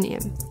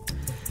aluminium.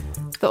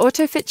 The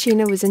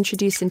Ortofficina was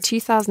introduced in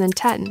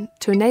 2010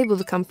 to enable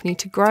the company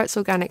to grow its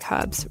organic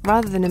herbs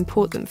rather than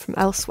import them from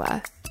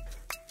elsewhere.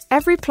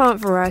 Every plant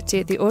variety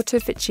at the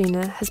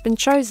Ortofficina has been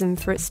chosen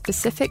for its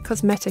specific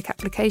cosmetic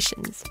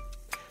applications.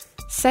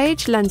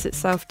 Sage lends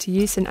itself to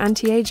use in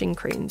anti-aging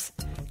creams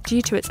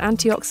due to its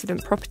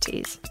antioxidant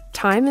properties.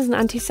 Thyme is an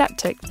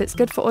antiseptic that's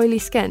good for oily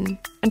skin,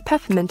 and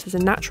peppermint is a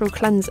natural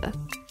cleanser.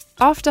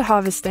 After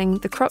harvesting,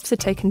 the crops are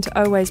taken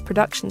to Away's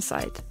production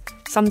site,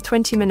 some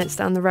 20 minutes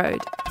down the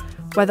road,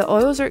 where the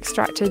oils are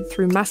extracted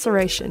through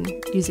maceration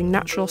using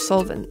natural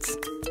solvents.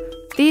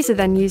 These are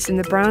then used in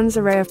the brand's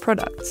array of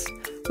products,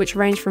 which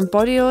range from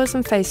body oils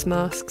and face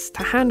masks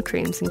to hand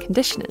creams and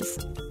conditioners.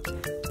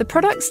 The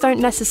products don't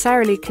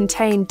necessarily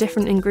contain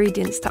different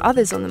ingredients to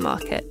others on the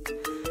market,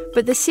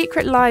 but the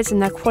secret lies in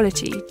their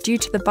quality due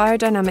to the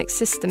biodynamic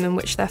system in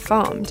which they're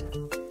farmed.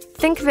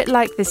 Think of it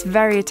like this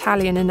very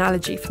Italian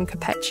analogy from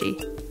Capecci.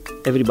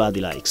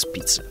 Everybody likes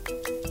pizza.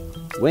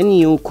 When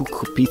you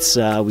cook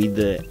pizza with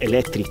the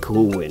electric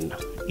oven,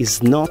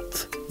 it's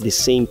not the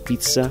same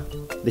pizza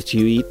that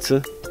you eat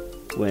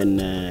when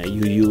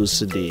you use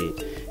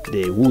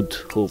the wood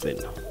oven.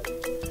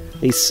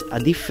 It's a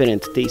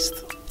different taste,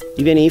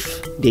 even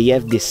if they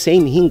have the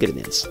same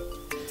ingredients.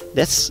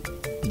 That's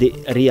the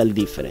real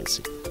difference.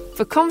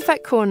 For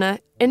Confect Corner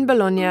in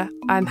Bologna,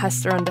 I'm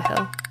Hester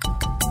Underhill.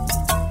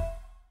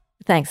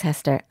 Thanks,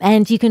 Hester.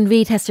 And you can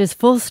read Hester's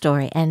full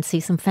story and see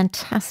some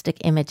fantastic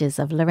images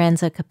of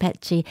Lorenzo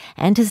Capecci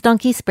and his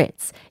donkey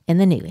Spritz in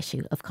the new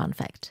issue of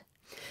Confect.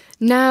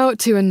 Now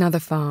to another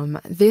farm,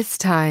 this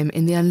time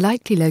in the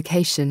unlikely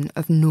location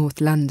of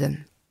North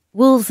London.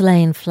 Wolves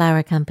Lane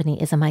Flower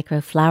Company is a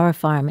micro-flower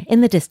farm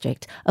in the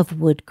district of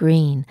Wood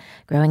Green,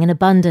 growing an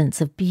abundance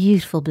of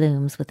beautiful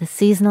blooms with a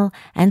seasonal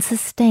and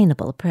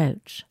sustainable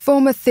approach.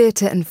 Former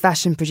theatre and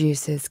fashion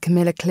producers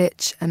Camilla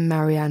Klitsch and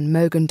Marianne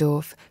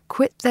Mogendorf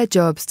quit their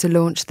jobs to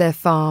launch their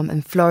farm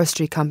and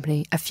floristry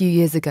company a few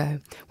years ago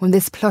when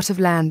this plot of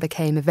land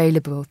became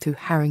available through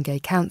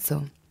Haringey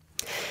Council.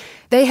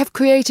 They have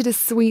created a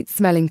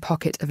sweet-smelling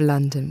pocket of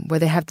London where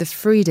they have the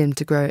freedom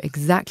to grow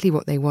exactly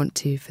what they want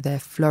to for their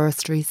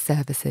floristry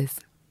services.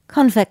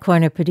 Confect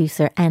Corner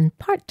producer and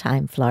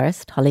part-time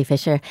florist Holly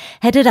Fisher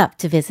headed up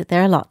to visit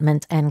their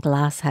allotment and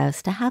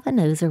glasshouse to have a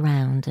nose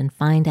around and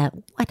find out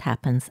what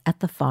happens at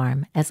the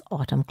farm as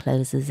autumn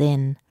closes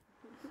in.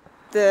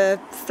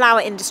 The flower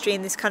industry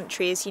in this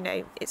country is,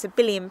 it's £1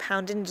 billion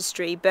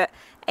industry, but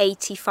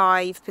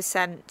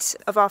 85%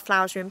 of our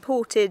flowers are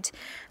imported,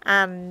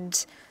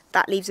 and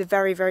that leaves a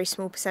very, very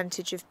small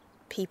percentage of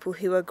people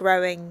who are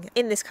growing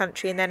in this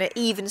country, and then an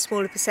even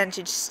smaller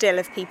percentage still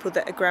of people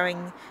that are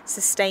growing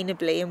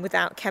sustainably and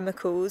without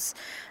chemicals.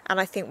 And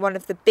I think one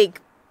of the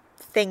big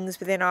things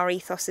within our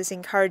ethos is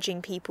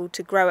encouraging people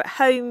to grow at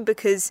home,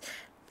 because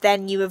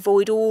then you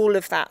avoid all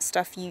of that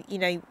stuff. You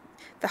know,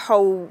 the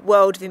whole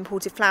world of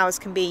imported flowers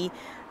can be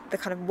the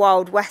kind of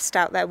wild west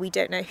out there. We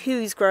don't know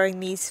who's growing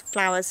these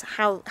flowers,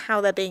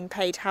 how they're being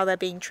paid, how they're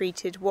being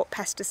treated, what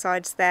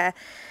pesticides they're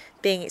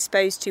being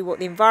exposed to, what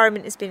the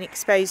environment has been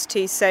exposed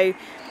to. So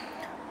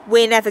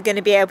we're never going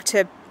to be able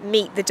to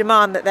meet the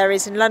demand that there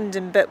is in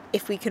London, but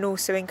if we can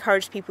also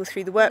encourage people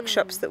through the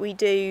workshops that we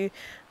do,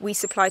 we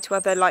supply to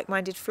other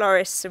like-minded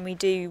florists, and we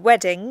do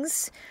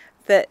weddings,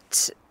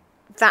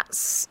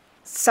 that's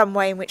some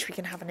way in which we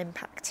can have an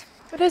impact.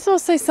 But it's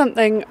also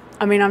something,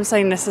 I'm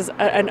saying this as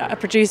a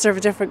producer of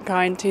a different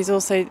kind who's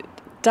also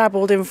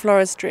dabbled in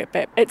floristry a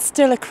bit. It's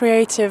still a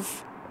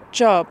creative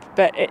job,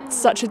 but it's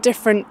such a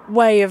different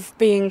way of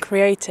being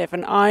creative,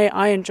 and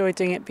I enjoy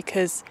doing it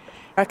because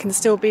I can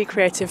still be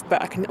creative,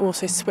 but I can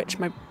also switch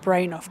my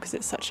brain off because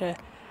it's such a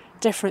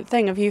different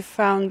thing. Have you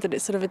found that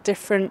it's sort of a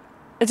different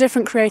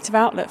creative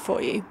outlet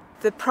for you?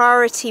 The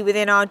priority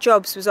within our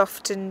jobs was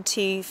often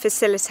to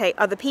facilitate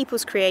other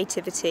people's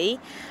creativity,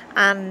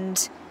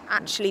 and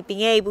actually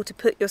being able to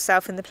put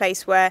yourself in the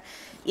place where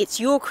it's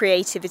your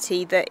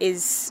creativity that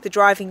is the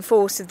driving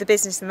force of the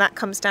business, and that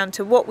comes down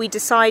to what we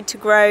decide to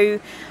grow,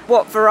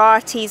 what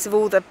varieties of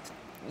all the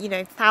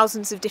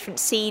thousands of different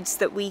seeds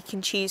that we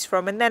can choose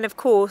from, and then of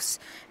course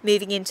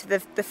moving into the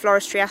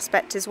floristry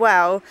aspect as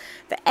well,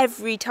 that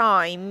every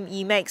time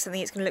you make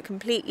something it's going to look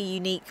completely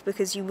unique,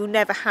 because you will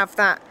never have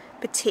that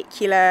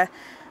particular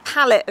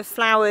palette of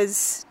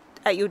flowers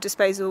at your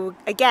disposal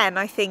again.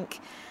 I think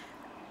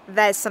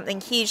there's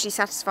something hugely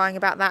satisfying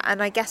about that,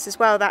 and I guess as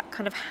well that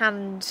kind of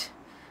hand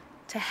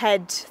to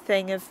head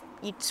thing of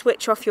you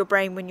switch off your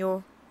brain when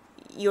you're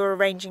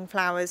arranging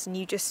flowers and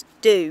you just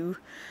do,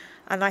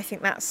 and I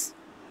think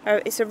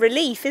it's a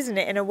relief, isn't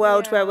it, in a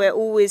world where we're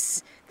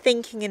always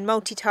thinking and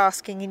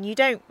multitasking, and you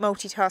don't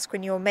multitask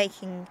when you're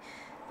making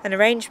an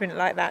arrangement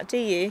like that, do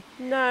you?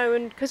 No,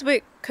 and because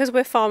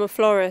we're farmer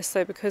florists,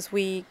 so because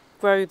we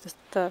grow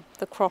the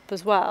crop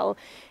as well,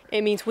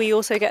 it means we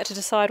also get to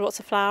decide what's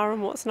a flower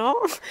and what's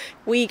not.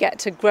 We get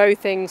to grow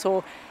things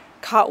or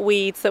cut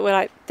weeds that we're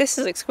like, this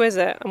is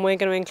exquisite, and we're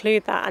going to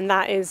include that, and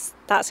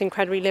that's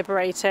incredibly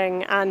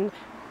liberating and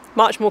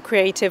much more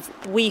creative,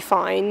 we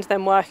find,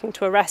 than working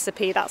to a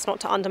recipe. That's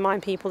not to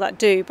undermine people that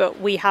do, but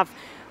we have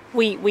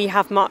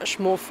much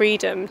more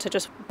freedom to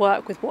just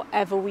work with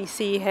whatever we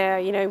see here.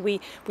 We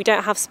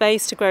don't have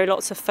space to grow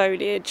lots of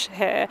foliage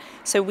here,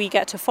 so we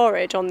get to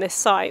forage on this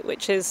site,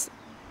 which is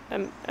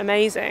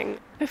amazing.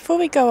 Before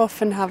we go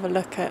off and have a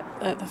look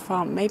at the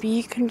farm, maybe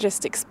you can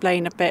just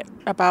explain a bit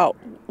about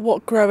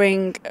what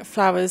growing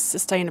flowers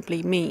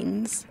sustainably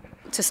means.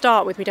 To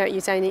start with, we don't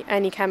use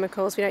any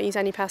chemicals, we don't use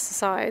any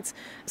pesticides,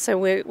 so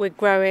we're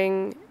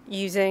growing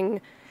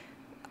using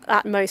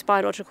at most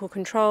biological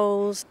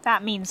controls.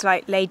 That means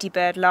like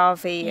ladybird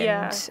larvae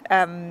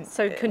and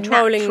so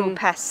controlling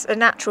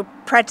natural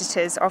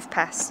predators of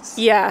pests.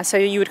 Yeah, so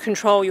you would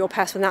control your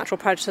pests with natural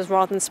predators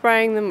rather than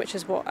spraying them, which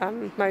is what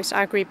most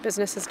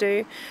agri-businesses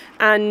do.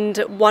 And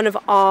one of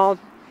our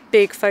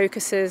big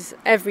focuses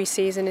every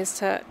season is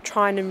to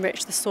try and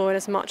enrich the soil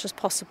as much as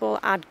possible,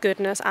 add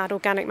goodness, add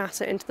organic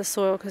matter into the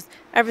soil, because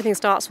everything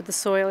starts with the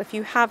soil. If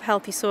you have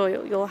healthy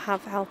soil, you'll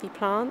have healthy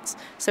plants.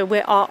 So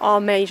our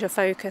major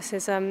focus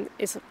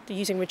is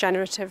using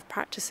regenerative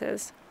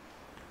practices.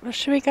 Well,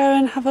 should we go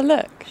and have a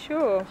look?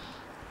 Sure.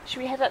 Should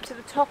we head up to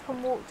the top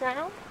and walk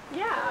down?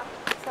 Yeah.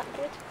 Is that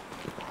good?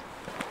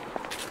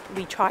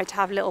 We try to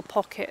have little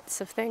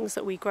pockets of things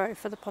that we grow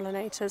for the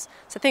pollinators.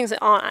 So things that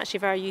aren't actually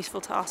very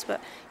useful to us,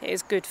 but it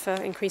is good for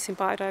increasing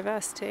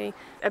biodiversity.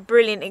 A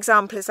brilliant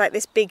example is like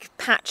this big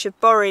patch of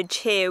borage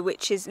here,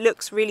 which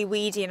looks really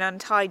weedy and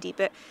untidy,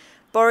 but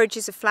borage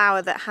is a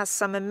flower that has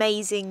some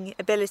amazing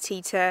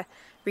ability to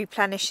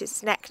replenish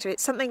its nectar.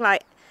 It's something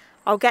like,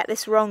 I'll get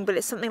this wrong, but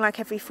it's something like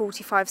every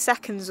 45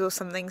 seconds or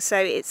something. So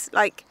it's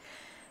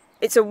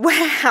a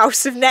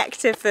warehouse of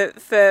nectar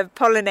for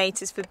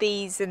pollinators, for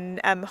bees and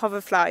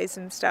hoverflies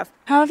and stuff.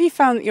 How have you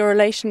found that your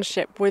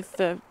relationship with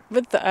the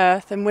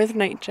earth and with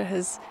nature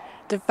has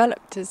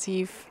developed as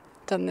you've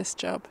done this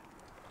job?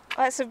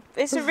 Well,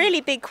 it's a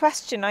really big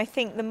question. I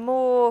think the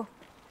more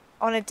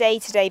on a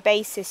day-to-day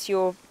basis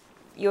you're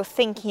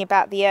thinking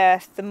about the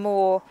earth, the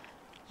more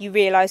you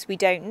realise we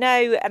don't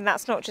know, and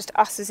that's not just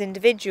us as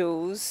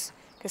individuals,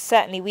 because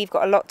certainly we've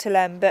got a lot to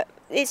learn, but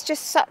it's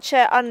just such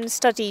an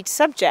unstudied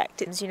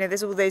subject. It's,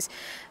 there's all those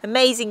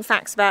amazing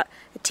facts about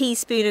a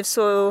teaspoon of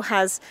soil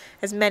has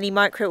as many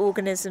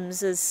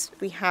microorganisms as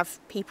we have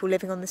people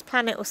living on this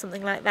planet or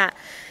something like that.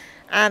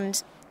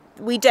 And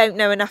we don't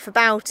know enough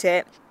about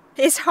it.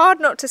 It's hard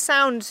not to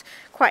sound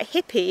quite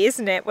hippie,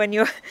 isn't it, when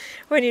you're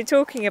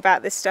talking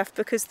about this stuff,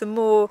 because the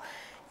more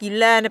you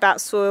learn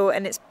about soil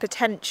and its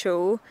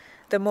potential,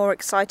 the more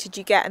excited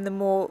you get and the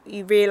more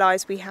you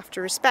realise we have to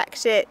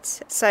respect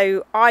it.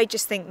 So I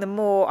just think the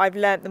more I've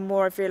learnt, the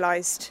more I've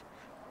realised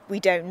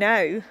we don't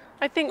know.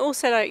 I think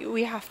also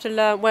we have to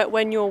learn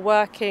when you're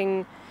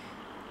working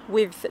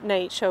with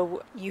nature,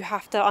 you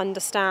have to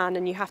understand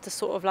and you have to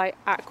sort of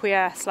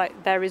acquiesce,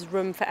 there is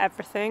room for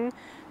everything.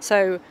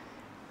 So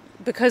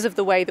because of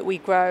the way that we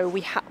grow,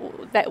 we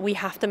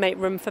have to make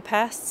room for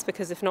pests,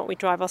 because if not we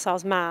drive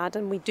ourselves mad,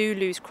 and we do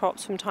lose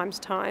crops from time to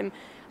time.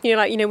 We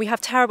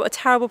have a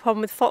terrible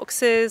problem with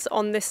foxes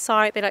on this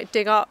site. They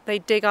dig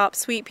up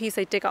sweet peas,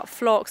 they dig up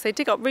phlox, they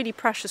dig up really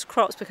precious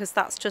crops because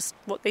that's just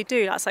what they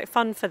do. That's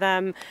fun for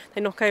them.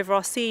 They knock over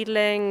our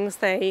seedlings,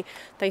 they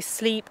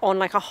sleep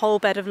on a whole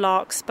bed of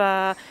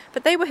larkspur.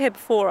 But they were here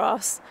before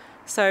us,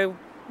 so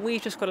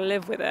we've just got to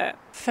live with it.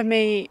 For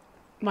me,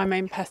 my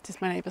main pest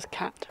is my neighbour's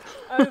cat.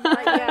 Oh,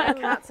 right, yeah,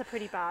 cats are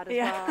pretty bad as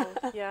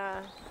well.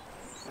 Yeah.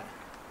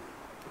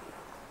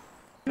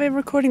 We're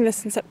recording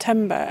this in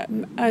September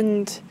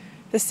and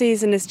the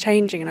season is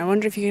changing, and I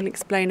wonder if you can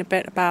explain a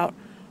bit about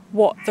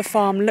what the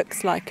farm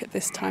looks like at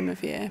this time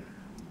of year.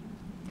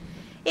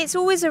 It's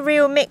always a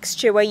real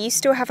mixture where you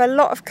still have a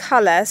lot of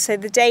colour. So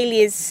the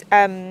dahlias,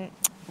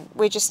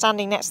 we're just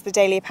standing next to the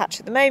dahlia patch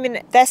at the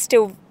moment, they're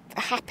still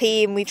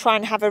happy and we try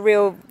and have a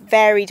real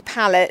varied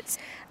palette.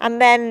 And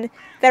then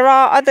there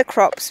are other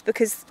crops,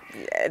 because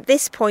at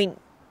this point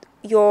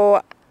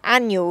your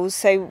annuals,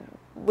 so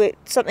with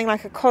something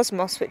like a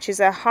cosmos, which is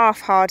a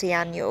half-hardy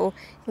annual.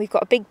 We've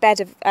got a big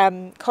bed of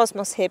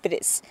cosmos here, but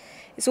it's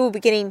all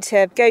beginning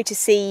to go to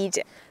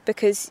seed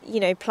because,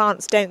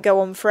 plants don't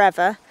go on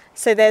forever.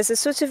 So there's a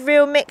sort of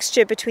real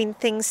mixture between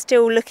things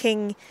still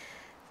looking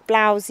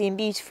blousy and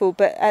beautiful,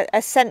 but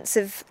a sense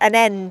of an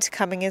end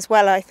coming as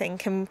well, I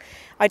think. And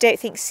I don't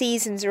think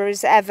seasons are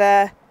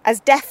ever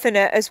as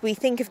definite as we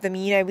think of them.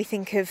 We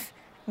think of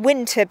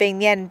winter being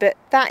the end, but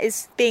that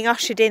is being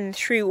ushered in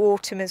through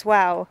autumn as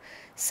well.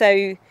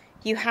 So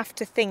you have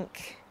to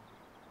think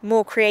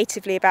more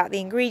creatively about the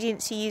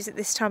ingredients you use at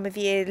this time of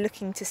year,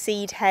 looking to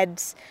seed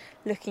heads,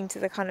 looking to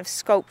the kind of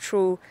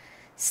sculptural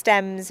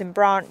stems and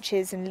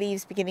branches and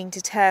leaves beginning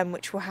to turn,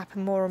 which will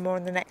happen more and more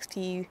in the next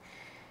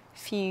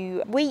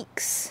few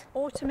weeks.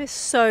 Autumn is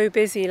so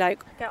busy,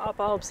 get our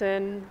bulbs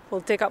in, we'll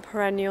dig up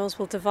perennials,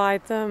 we'll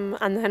divide them,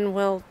 and then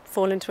we'll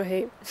fall into a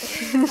heap.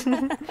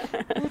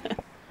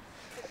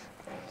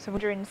 So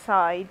we're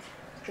inside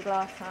the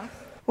glass house.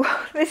 Well,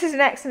 this is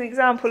an excellent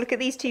example. Look at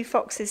these two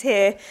foxes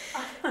here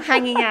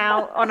hanging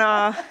out on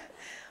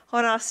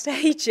our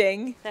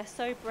staging. They're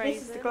so brave.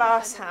 This is the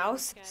glass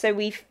house. So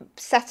we've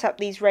set up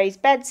these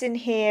raised beds in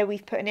here.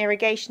 We've put an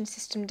irrigation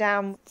system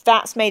down.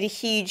 That's made a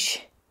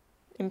huge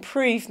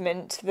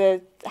improvement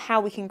to how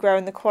we can grow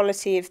and the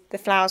quality of the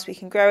flowers we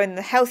can grow. And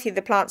the healthier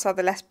the plants are,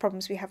 the less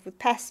problems we have with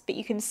pests. But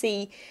you can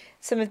see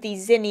some of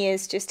these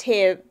zinnias just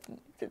here.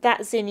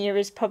 That zinnia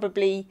is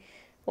probably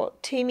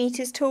 2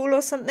 meters tall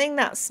or something.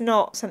 That's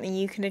not something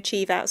you can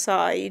achieve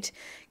outside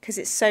because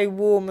it's so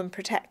warm and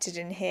protected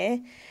in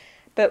here.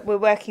 But we're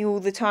working all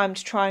the time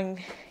to try and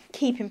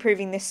keep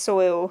improving this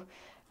soil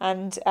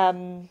and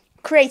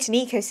create an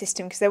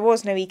ecosystem, because there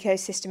was no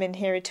ecosystem in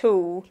here at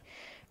all.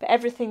 But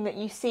everything that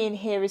you see in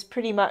here is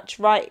pretty much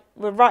right.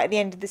 We're right at the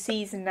end of the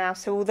season now.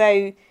 So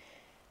although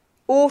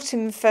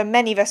autumn for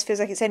many of us feels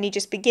like it's only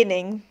just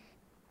beginning,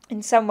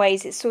 in some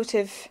ways it's sort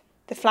of,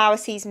 the flower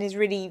season is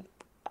really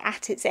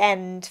at its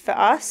end for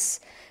us.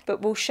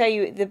 But we'll show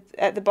you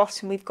at the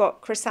bottom we've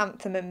got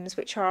chrysanthemums,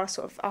 which are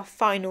sort of our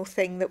final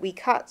thing that we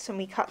cut, and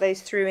we cut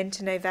those through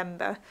into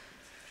November.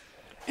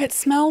 It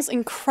smells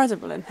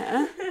incredible in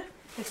here.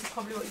 This is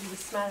probably what you were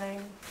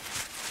smelling.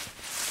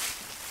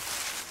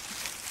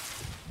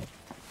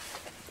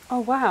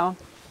 Oh wow.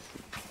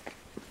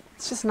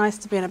 It's just nice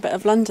to be in a bit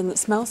of London that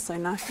smells so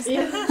nice.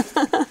 Yeah.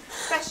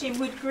 Especially in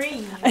wood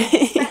green.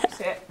 You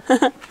expect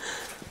it.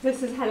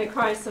 This is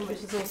Helichrysum,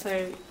 which is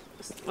also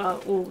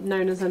all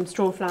known as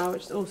straw flower,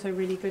 which is also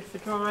really good for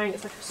drying.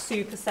 It's like a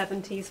super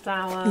 70s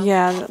flower.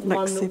 Yeah, it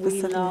looks super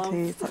 70s.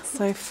 Love. That's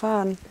so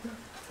fun.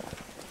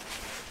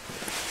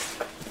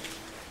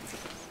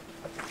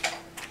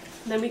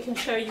 And then we can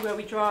show you where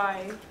we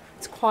dry.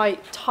 It's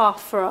quite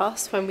tough for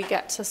us when we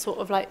get to sort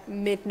of like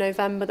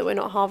mid-November that we're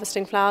not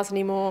harvesting flowers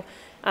anymore.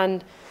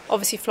 And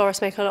obviously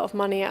florists make a lot of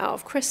money out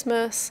of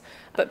Christmas,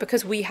 but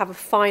because we have a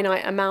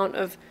finite amount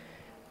of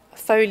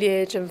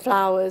foliage and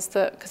flowers,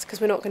 that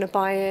because we're not going to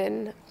buy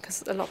in,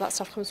 because a lot of that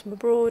stuff comes from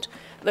abroad,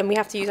 then we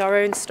have to use our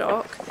own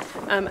stock.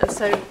 And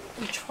so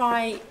we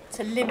try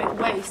to limit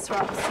waste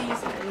throughout the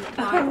season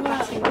by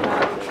cutting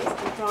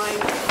flowers and drying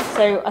them.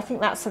 So I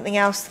think that's something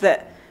else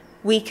that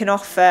we can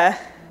offer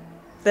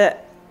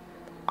that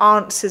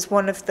answers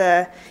one of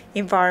the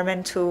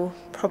environmental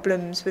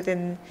problems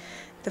within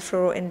the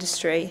floral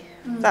industry.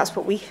 That's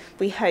what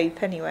we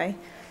hope anyway.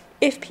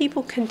 If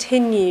people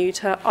continue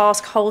to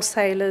ask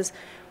wholesalers,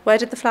 where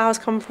did the flowers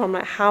come from?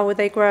 Like, how were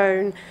they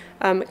grown?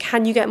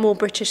 Can you get more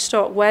British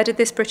stock? Where did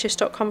this British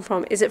stock come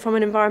from? Is it from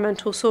an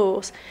environmental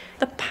source?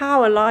 The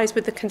power lies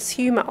with the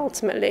consumer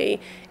ultimately.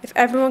 If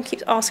everyone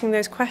keeps asking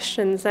those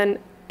questions, then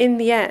in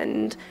the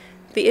end,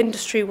 the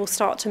industry will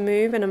start to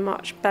move in a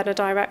much better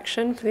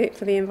direction for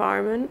the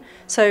environment.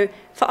 So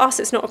for us,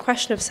 it's not a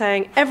question of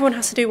saying everyone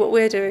has to do what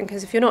we're doing,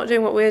 because if you're not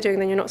doing what we're doing,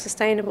 then you're not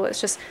sustainable.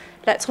 It's just,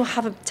 let's all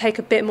take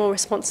a bit more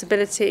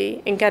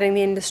responsibility in getting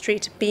the industry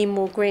to be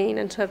more green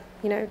and to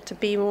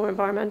be more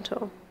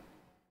environmental.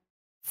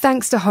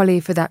 Thanks to Holly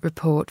for that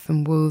report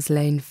from Wolves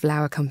Lane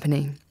Flower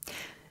Company.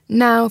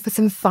 Now for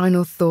some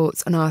final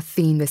thoughts on our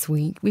theme this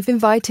week, we've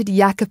invited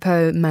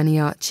Jacopo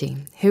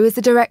Maniaci, who is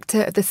the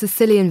director of the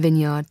Sicilian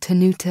vineyard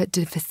Tenuta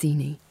di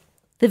Fassini.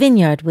 The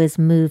vineyard was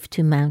moved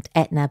to Mount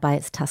Etna by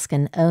its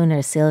Tuscan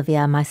owner Silvia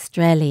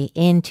Maestrelli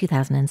in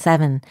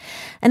 2007,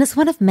 and it's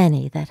one of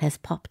many that has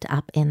popped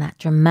up in that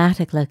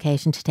dramatic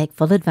location to take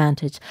full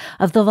advantage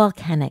of the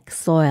volcanic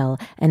soil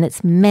and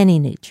its many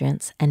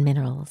nutrients and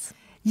minerals.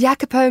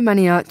 Jacopo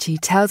Maniaci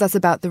tells us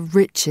about the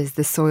riches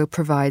the soil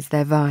provides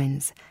their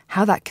vines,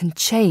 how that can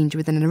change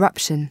with an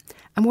eruption,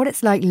 and what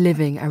it's like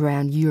living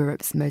around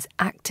Europe's most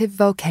active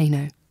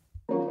volcano.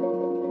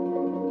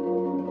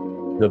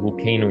 The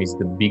volcano is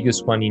the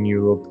biggest one in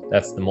Europe,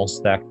 that's the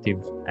most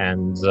active,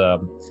 and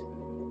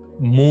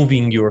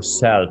moving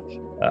yourself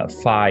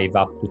 5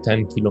 up to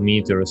 10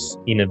 kilometers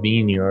in a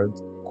vineyard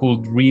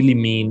could really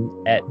mean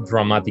a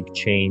dramatic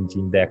change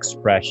in the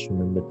expression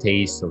and the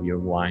taste of your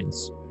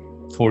wines.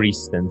 For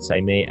instance, I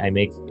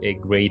make a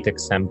great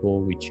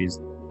example, which is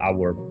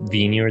our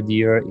vineyard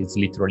here is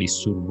literally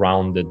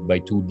surrounded by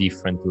 2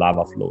 different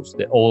lava flows.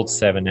 The all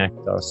 7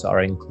 hectares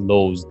are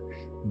enclosed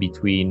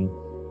between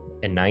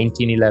a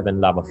 1911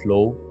 lava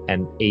flow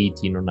and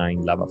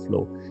 1809 lava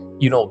flow.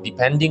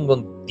 Depending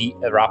on the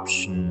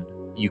eruption,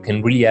 you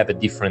can really have a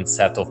different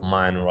set of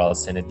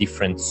minerals and a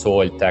different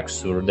soil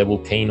texture. The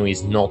volcano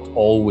is not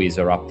always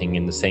erupting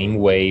in the same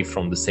way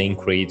from the same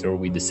crater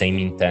with the same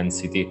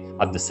intensity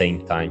at the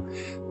same time.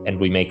 And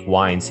we make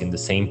wines in the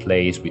same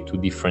place with 2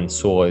 different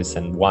soils,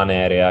 and one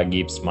area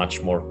gives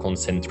much more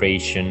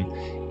concentration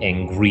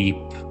and grip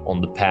on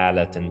the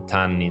palate and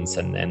tannins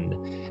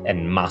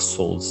and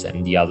muscles,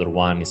 and the other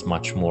one is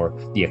much more,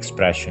 the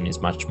expression is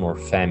much more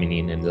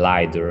feminine and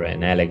lighter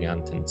and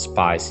elegant and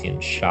spicy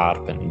and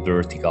sharp and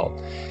vertical.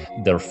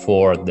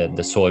 Therefore,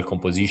 the soil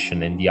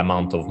composition and the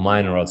amount of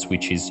minerals,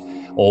 which is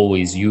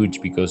always huge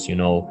because,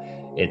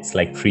 it's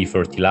like free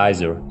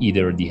fertilizer.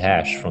 Either the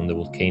ash from the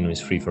volcano is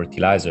free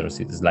fertilizers.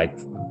 It is like,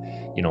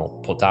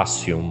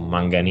 potassium,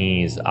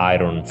 manganese,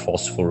 iron,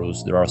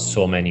 phosphorus. There are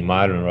so many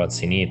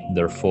minerals in it.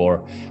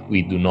 Therefore,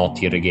 we do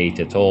not irrigate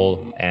at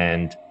all.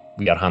 And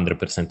we are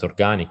 100%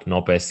 organic.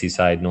 No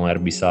pesticide, no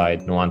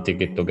herbicide, no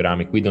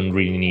anti-gectogrammic. We don't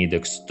really need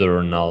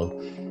external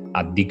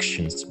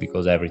addictions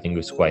because everything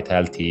is quite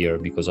healthy here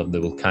because of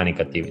the volcanic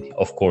activity.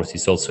 Of course,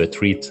 it's also a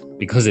treat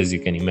because, as you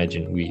can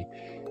imagine, we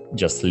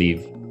just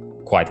live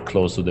quite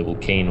close to the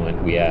volcano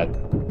and we had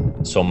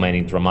so many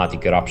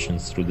dramatic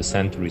eruptions through the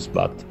centuries,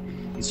 but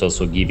it's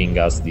also giving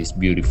us this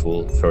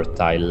beautiful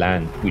fertile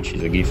land, which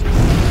is a gift.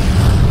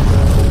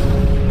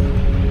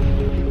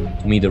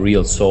 To me, the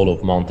real soul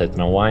of Mount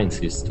Etna wines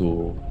is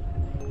to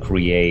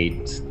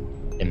create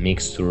a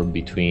mixture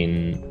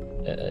between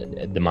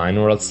the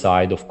mineral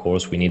side, of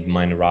course, we need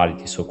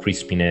minerality, so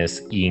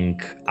crispiness,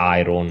 ink,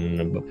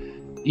 iron,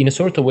 in a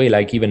sort of way,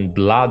 like even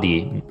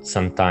bloody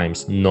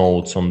sometimes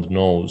notes on the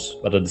nose,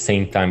 but at the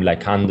same time,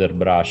 like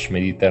underbrush,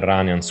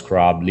 Mediterranean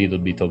scrub, little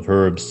bit of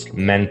herbs,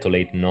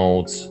 mentholate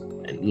notes,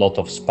 a lot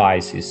of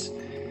spices.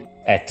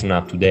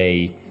 Etna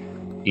today,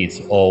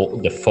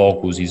 the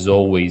focus is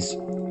always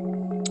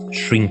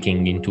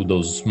shrinking into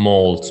those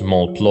small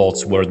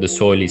plots where the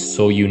soil is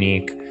so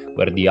unique,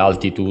 where the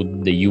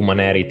altitude, the human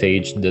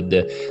heritage,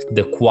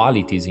 the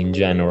qualities in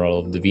general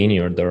of the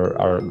vineyard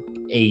are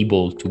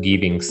able to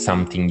giving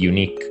something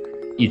unique.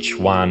 Each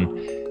one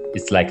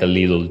is like a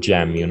little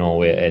gem,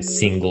 a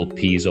single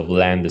piece of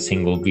land, a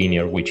single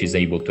vineyard, which is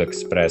able to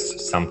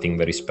express something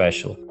very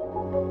special.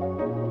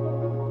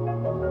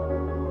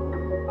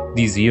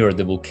 This year,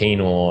 the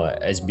volcano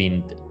has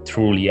been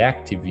truly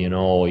active,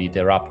 it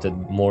erupted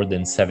more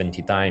than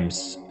 70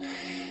 times.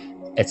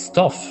 It's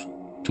tough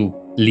to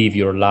live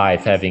your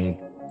life having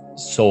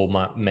so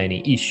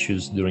many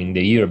issues during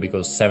the year,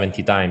 because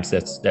 70 times,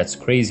 that's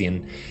crazy.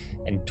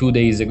 And 2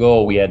 days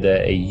ago, we had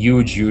a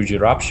huge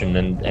eruption,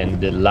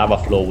 and the lava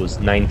flow was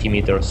 90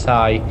 meters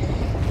high,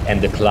 and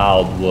the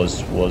cloud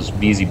was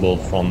visible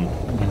from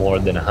more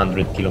than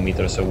 100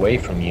 kilometers away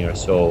from here.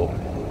 So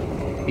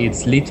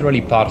it's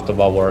literally part of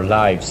our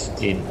lives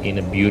in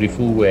a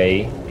beautiful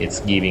way.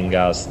 It's giving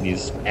us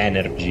this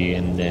energy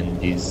and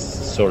this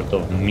sort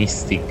of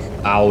mystic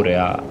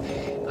aura.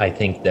 I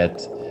think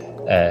that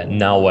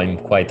now I'm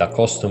quite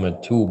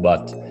accustomed to,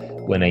 but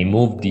when I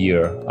moved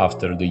here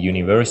after the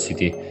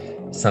university,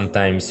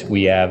 sometimes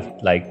we have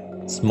like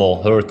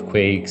small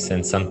earthquakes,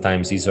 and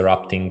sometimes it's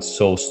erupting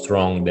so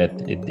strong that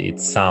it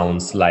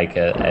sounds like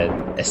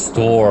a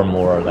storm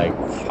or like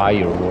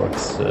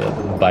fireworks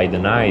by the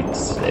night,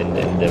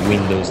 and the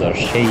windows are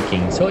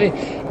shaking. So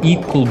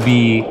it could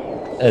be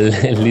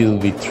a little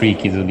bit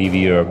tricky to live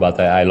here, but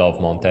I love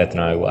Mount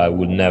Etna. I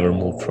would never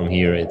move from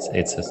here.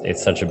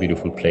 It's such a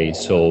beautiful place.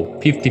 So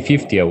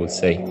 50-50, I would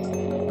say.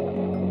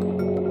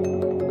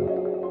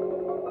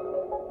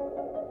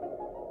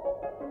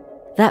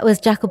 That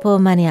was Jacopo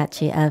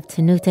Maniaci of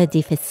Tenuta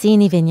di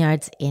Fassini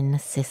Vineyards in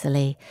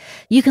Sicily.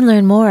 You can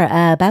learn more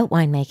about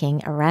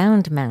winemaking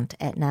around Mount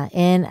Etna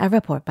in a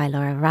report by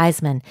Laura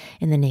Reisman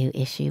in the new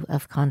issue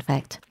of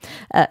Confect.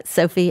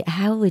 Sophie,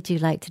 how would you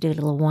like to do a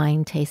little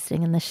wine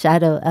tasting in the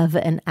shadow of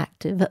an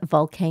active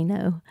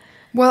volcano?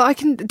 Well, I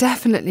can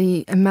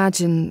definitely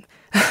imagine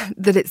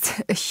that it's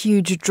a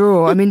huge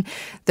draw. I mean,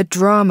 the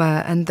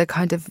drama and the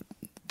kind of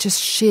just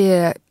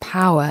sheer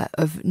power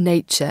of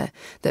nature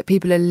that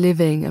people are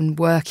living and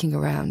working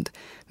around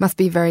must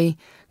be very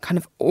kind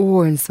of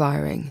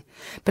awe-inspiring.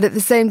 But at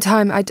the same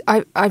time,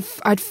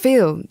 I'd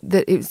feel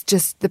that it was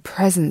just the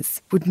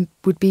presence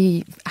would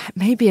be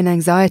maybe an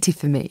anxiety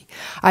for me.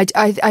 I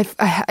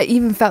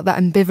even felt that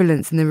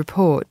ambivalence in the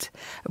report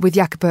with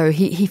Jacopo.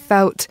 He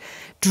felt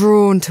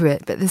drawn to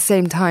it, but at the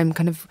same time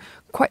kind of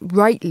quite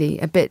rightly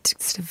a bit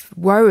sort of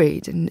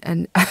worried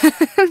and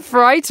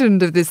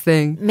frightened of this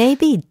thing.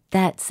 Maybe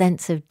that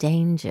sense of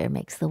danger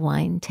makes the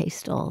wine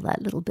taste all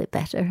that little bit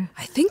better.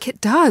 I think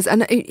it does.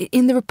 And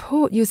in the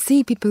report, you'll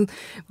see people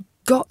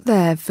got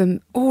there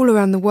from all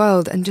around the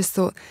world and just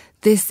thought,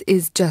 this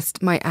is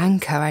just my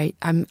anchor.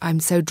 I'm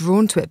so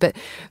drawn to it. But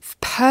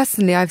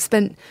personally, I've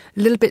spent a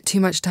little bit too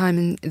much time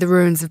in the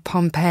ruins of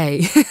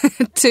Pompeii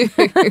to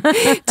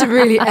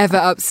really ever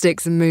up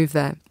sticks and move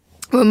there.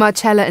 Well,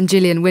 Marcella and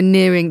Gillian, we're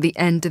nearing the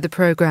end of the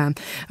programme,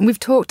 and we've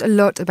talked a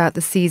lot about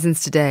the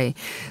seasons today.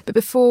 But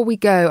before we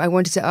go, I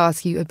wanted to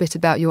ask you a bit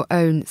about your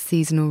own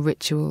seasonal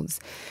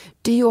rituals.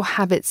 Do your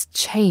habits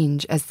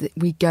change as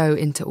we go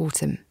into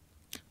autumn?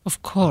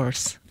 Of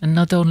course, and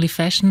not only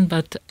fashion,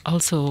 but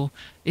also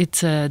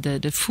it's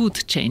the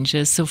food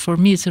changes. So for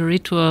me, it's a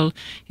ritual,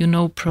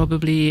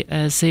 probably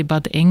See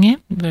Bad Enge,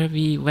 where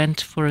we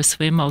went for a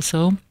swim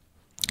also.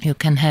 You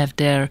can have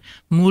their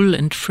mul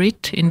and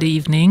frit in the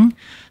evening.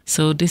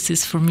 So this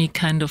is for me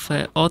kind of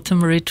an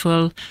autumn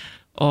ritual,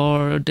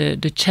 or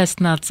the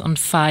chestnuts on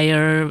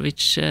fire,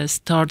 which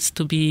starts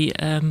to be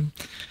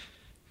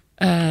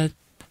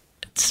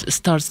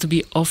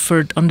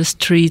offered on the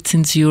streets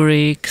in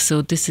Zurich.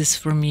 So this is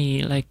for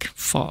me like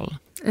fall.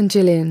 And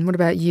Gillian, what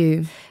about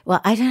you?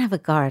 Well, I don't have a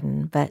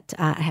garden, but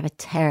I have a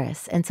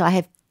terrace. And so I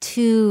have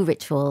two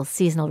rituals,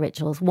 seasonal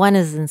rituals. One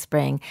is in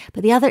spring,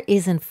 but the other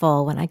is in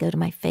fall when I go to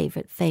my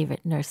favorite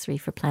nursery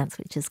for plants,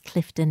 which is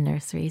Clifton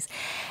Nurseries.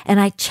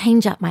 And I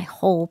change up my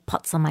whole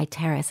pots on my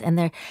terrace. And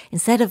they're,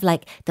 instead of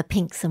like the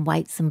pinks and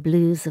whites and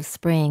blues of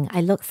spring,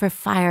 I look for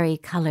fiery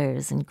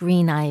colors and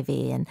green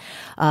ivy and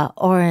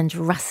orange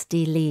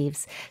rusty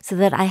leaves, so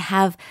that I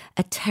have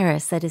a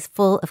terrace that is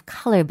full of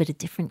color, but a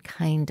different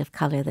kind of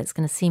color that's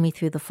going to see me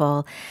through the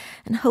fall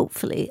and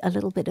hopefully a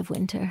little bit of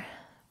winter.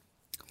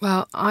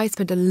 Well, I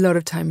spend a lot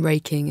of time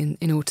raking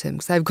in autumn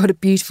because I've got a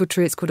beautiful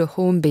tree, it's called a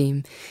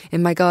hornbeam,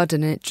 in my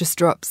garden, and it just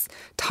drops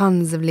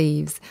tons of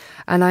leaves.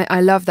 And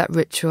I love that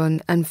ritual.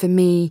 And for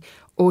me,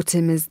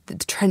 autumn as the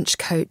trench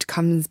coat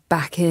comes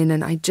back in,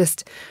 and I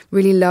just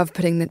really love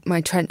putting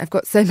my trench, I've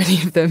got so many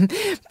of them,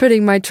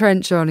 putting my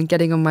trench on and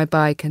getting on my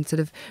bike and sort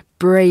of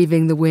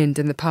braving the wind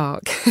in the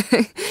park.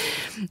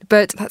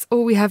 But that's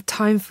all we have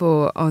time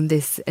for on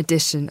this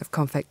edition of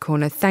Confect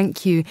Corner.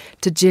 Thank you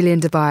to Gillian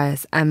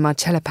Tobias and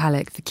Marcella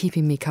Palick for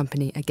keeping me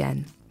company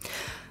again.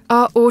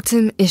 Our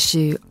autumn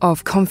issue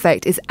of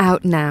Confect is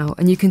out now,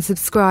 and you can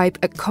subscribe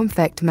at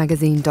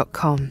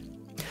confectmagazine.com.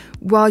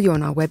 While you're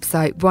on our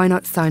website, why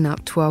not sign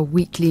up to our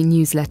weekly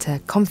newsletter,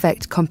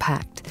 Confect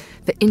Compact,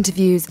 for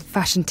interviews,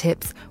 fashion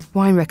tips,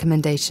 wine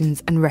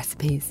recommendations and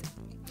recipes.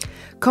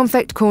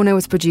 Confect Corner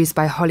was produced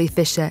by Holly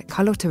Fisher,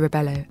 Carlotta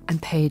Rebello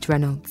and Paige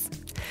Reynolds.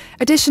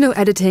 Additional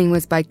editing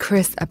was by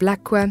Chris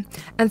Ablakwa,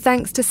 and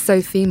thanks to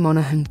Sophie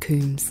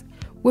Monaghan-Coombs.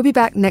 We'll be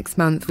back next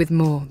month with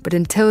more, but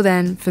until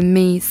then, from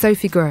me,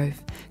 Sophie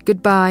Grove,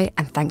 goodbye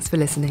and thanks for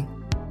listening.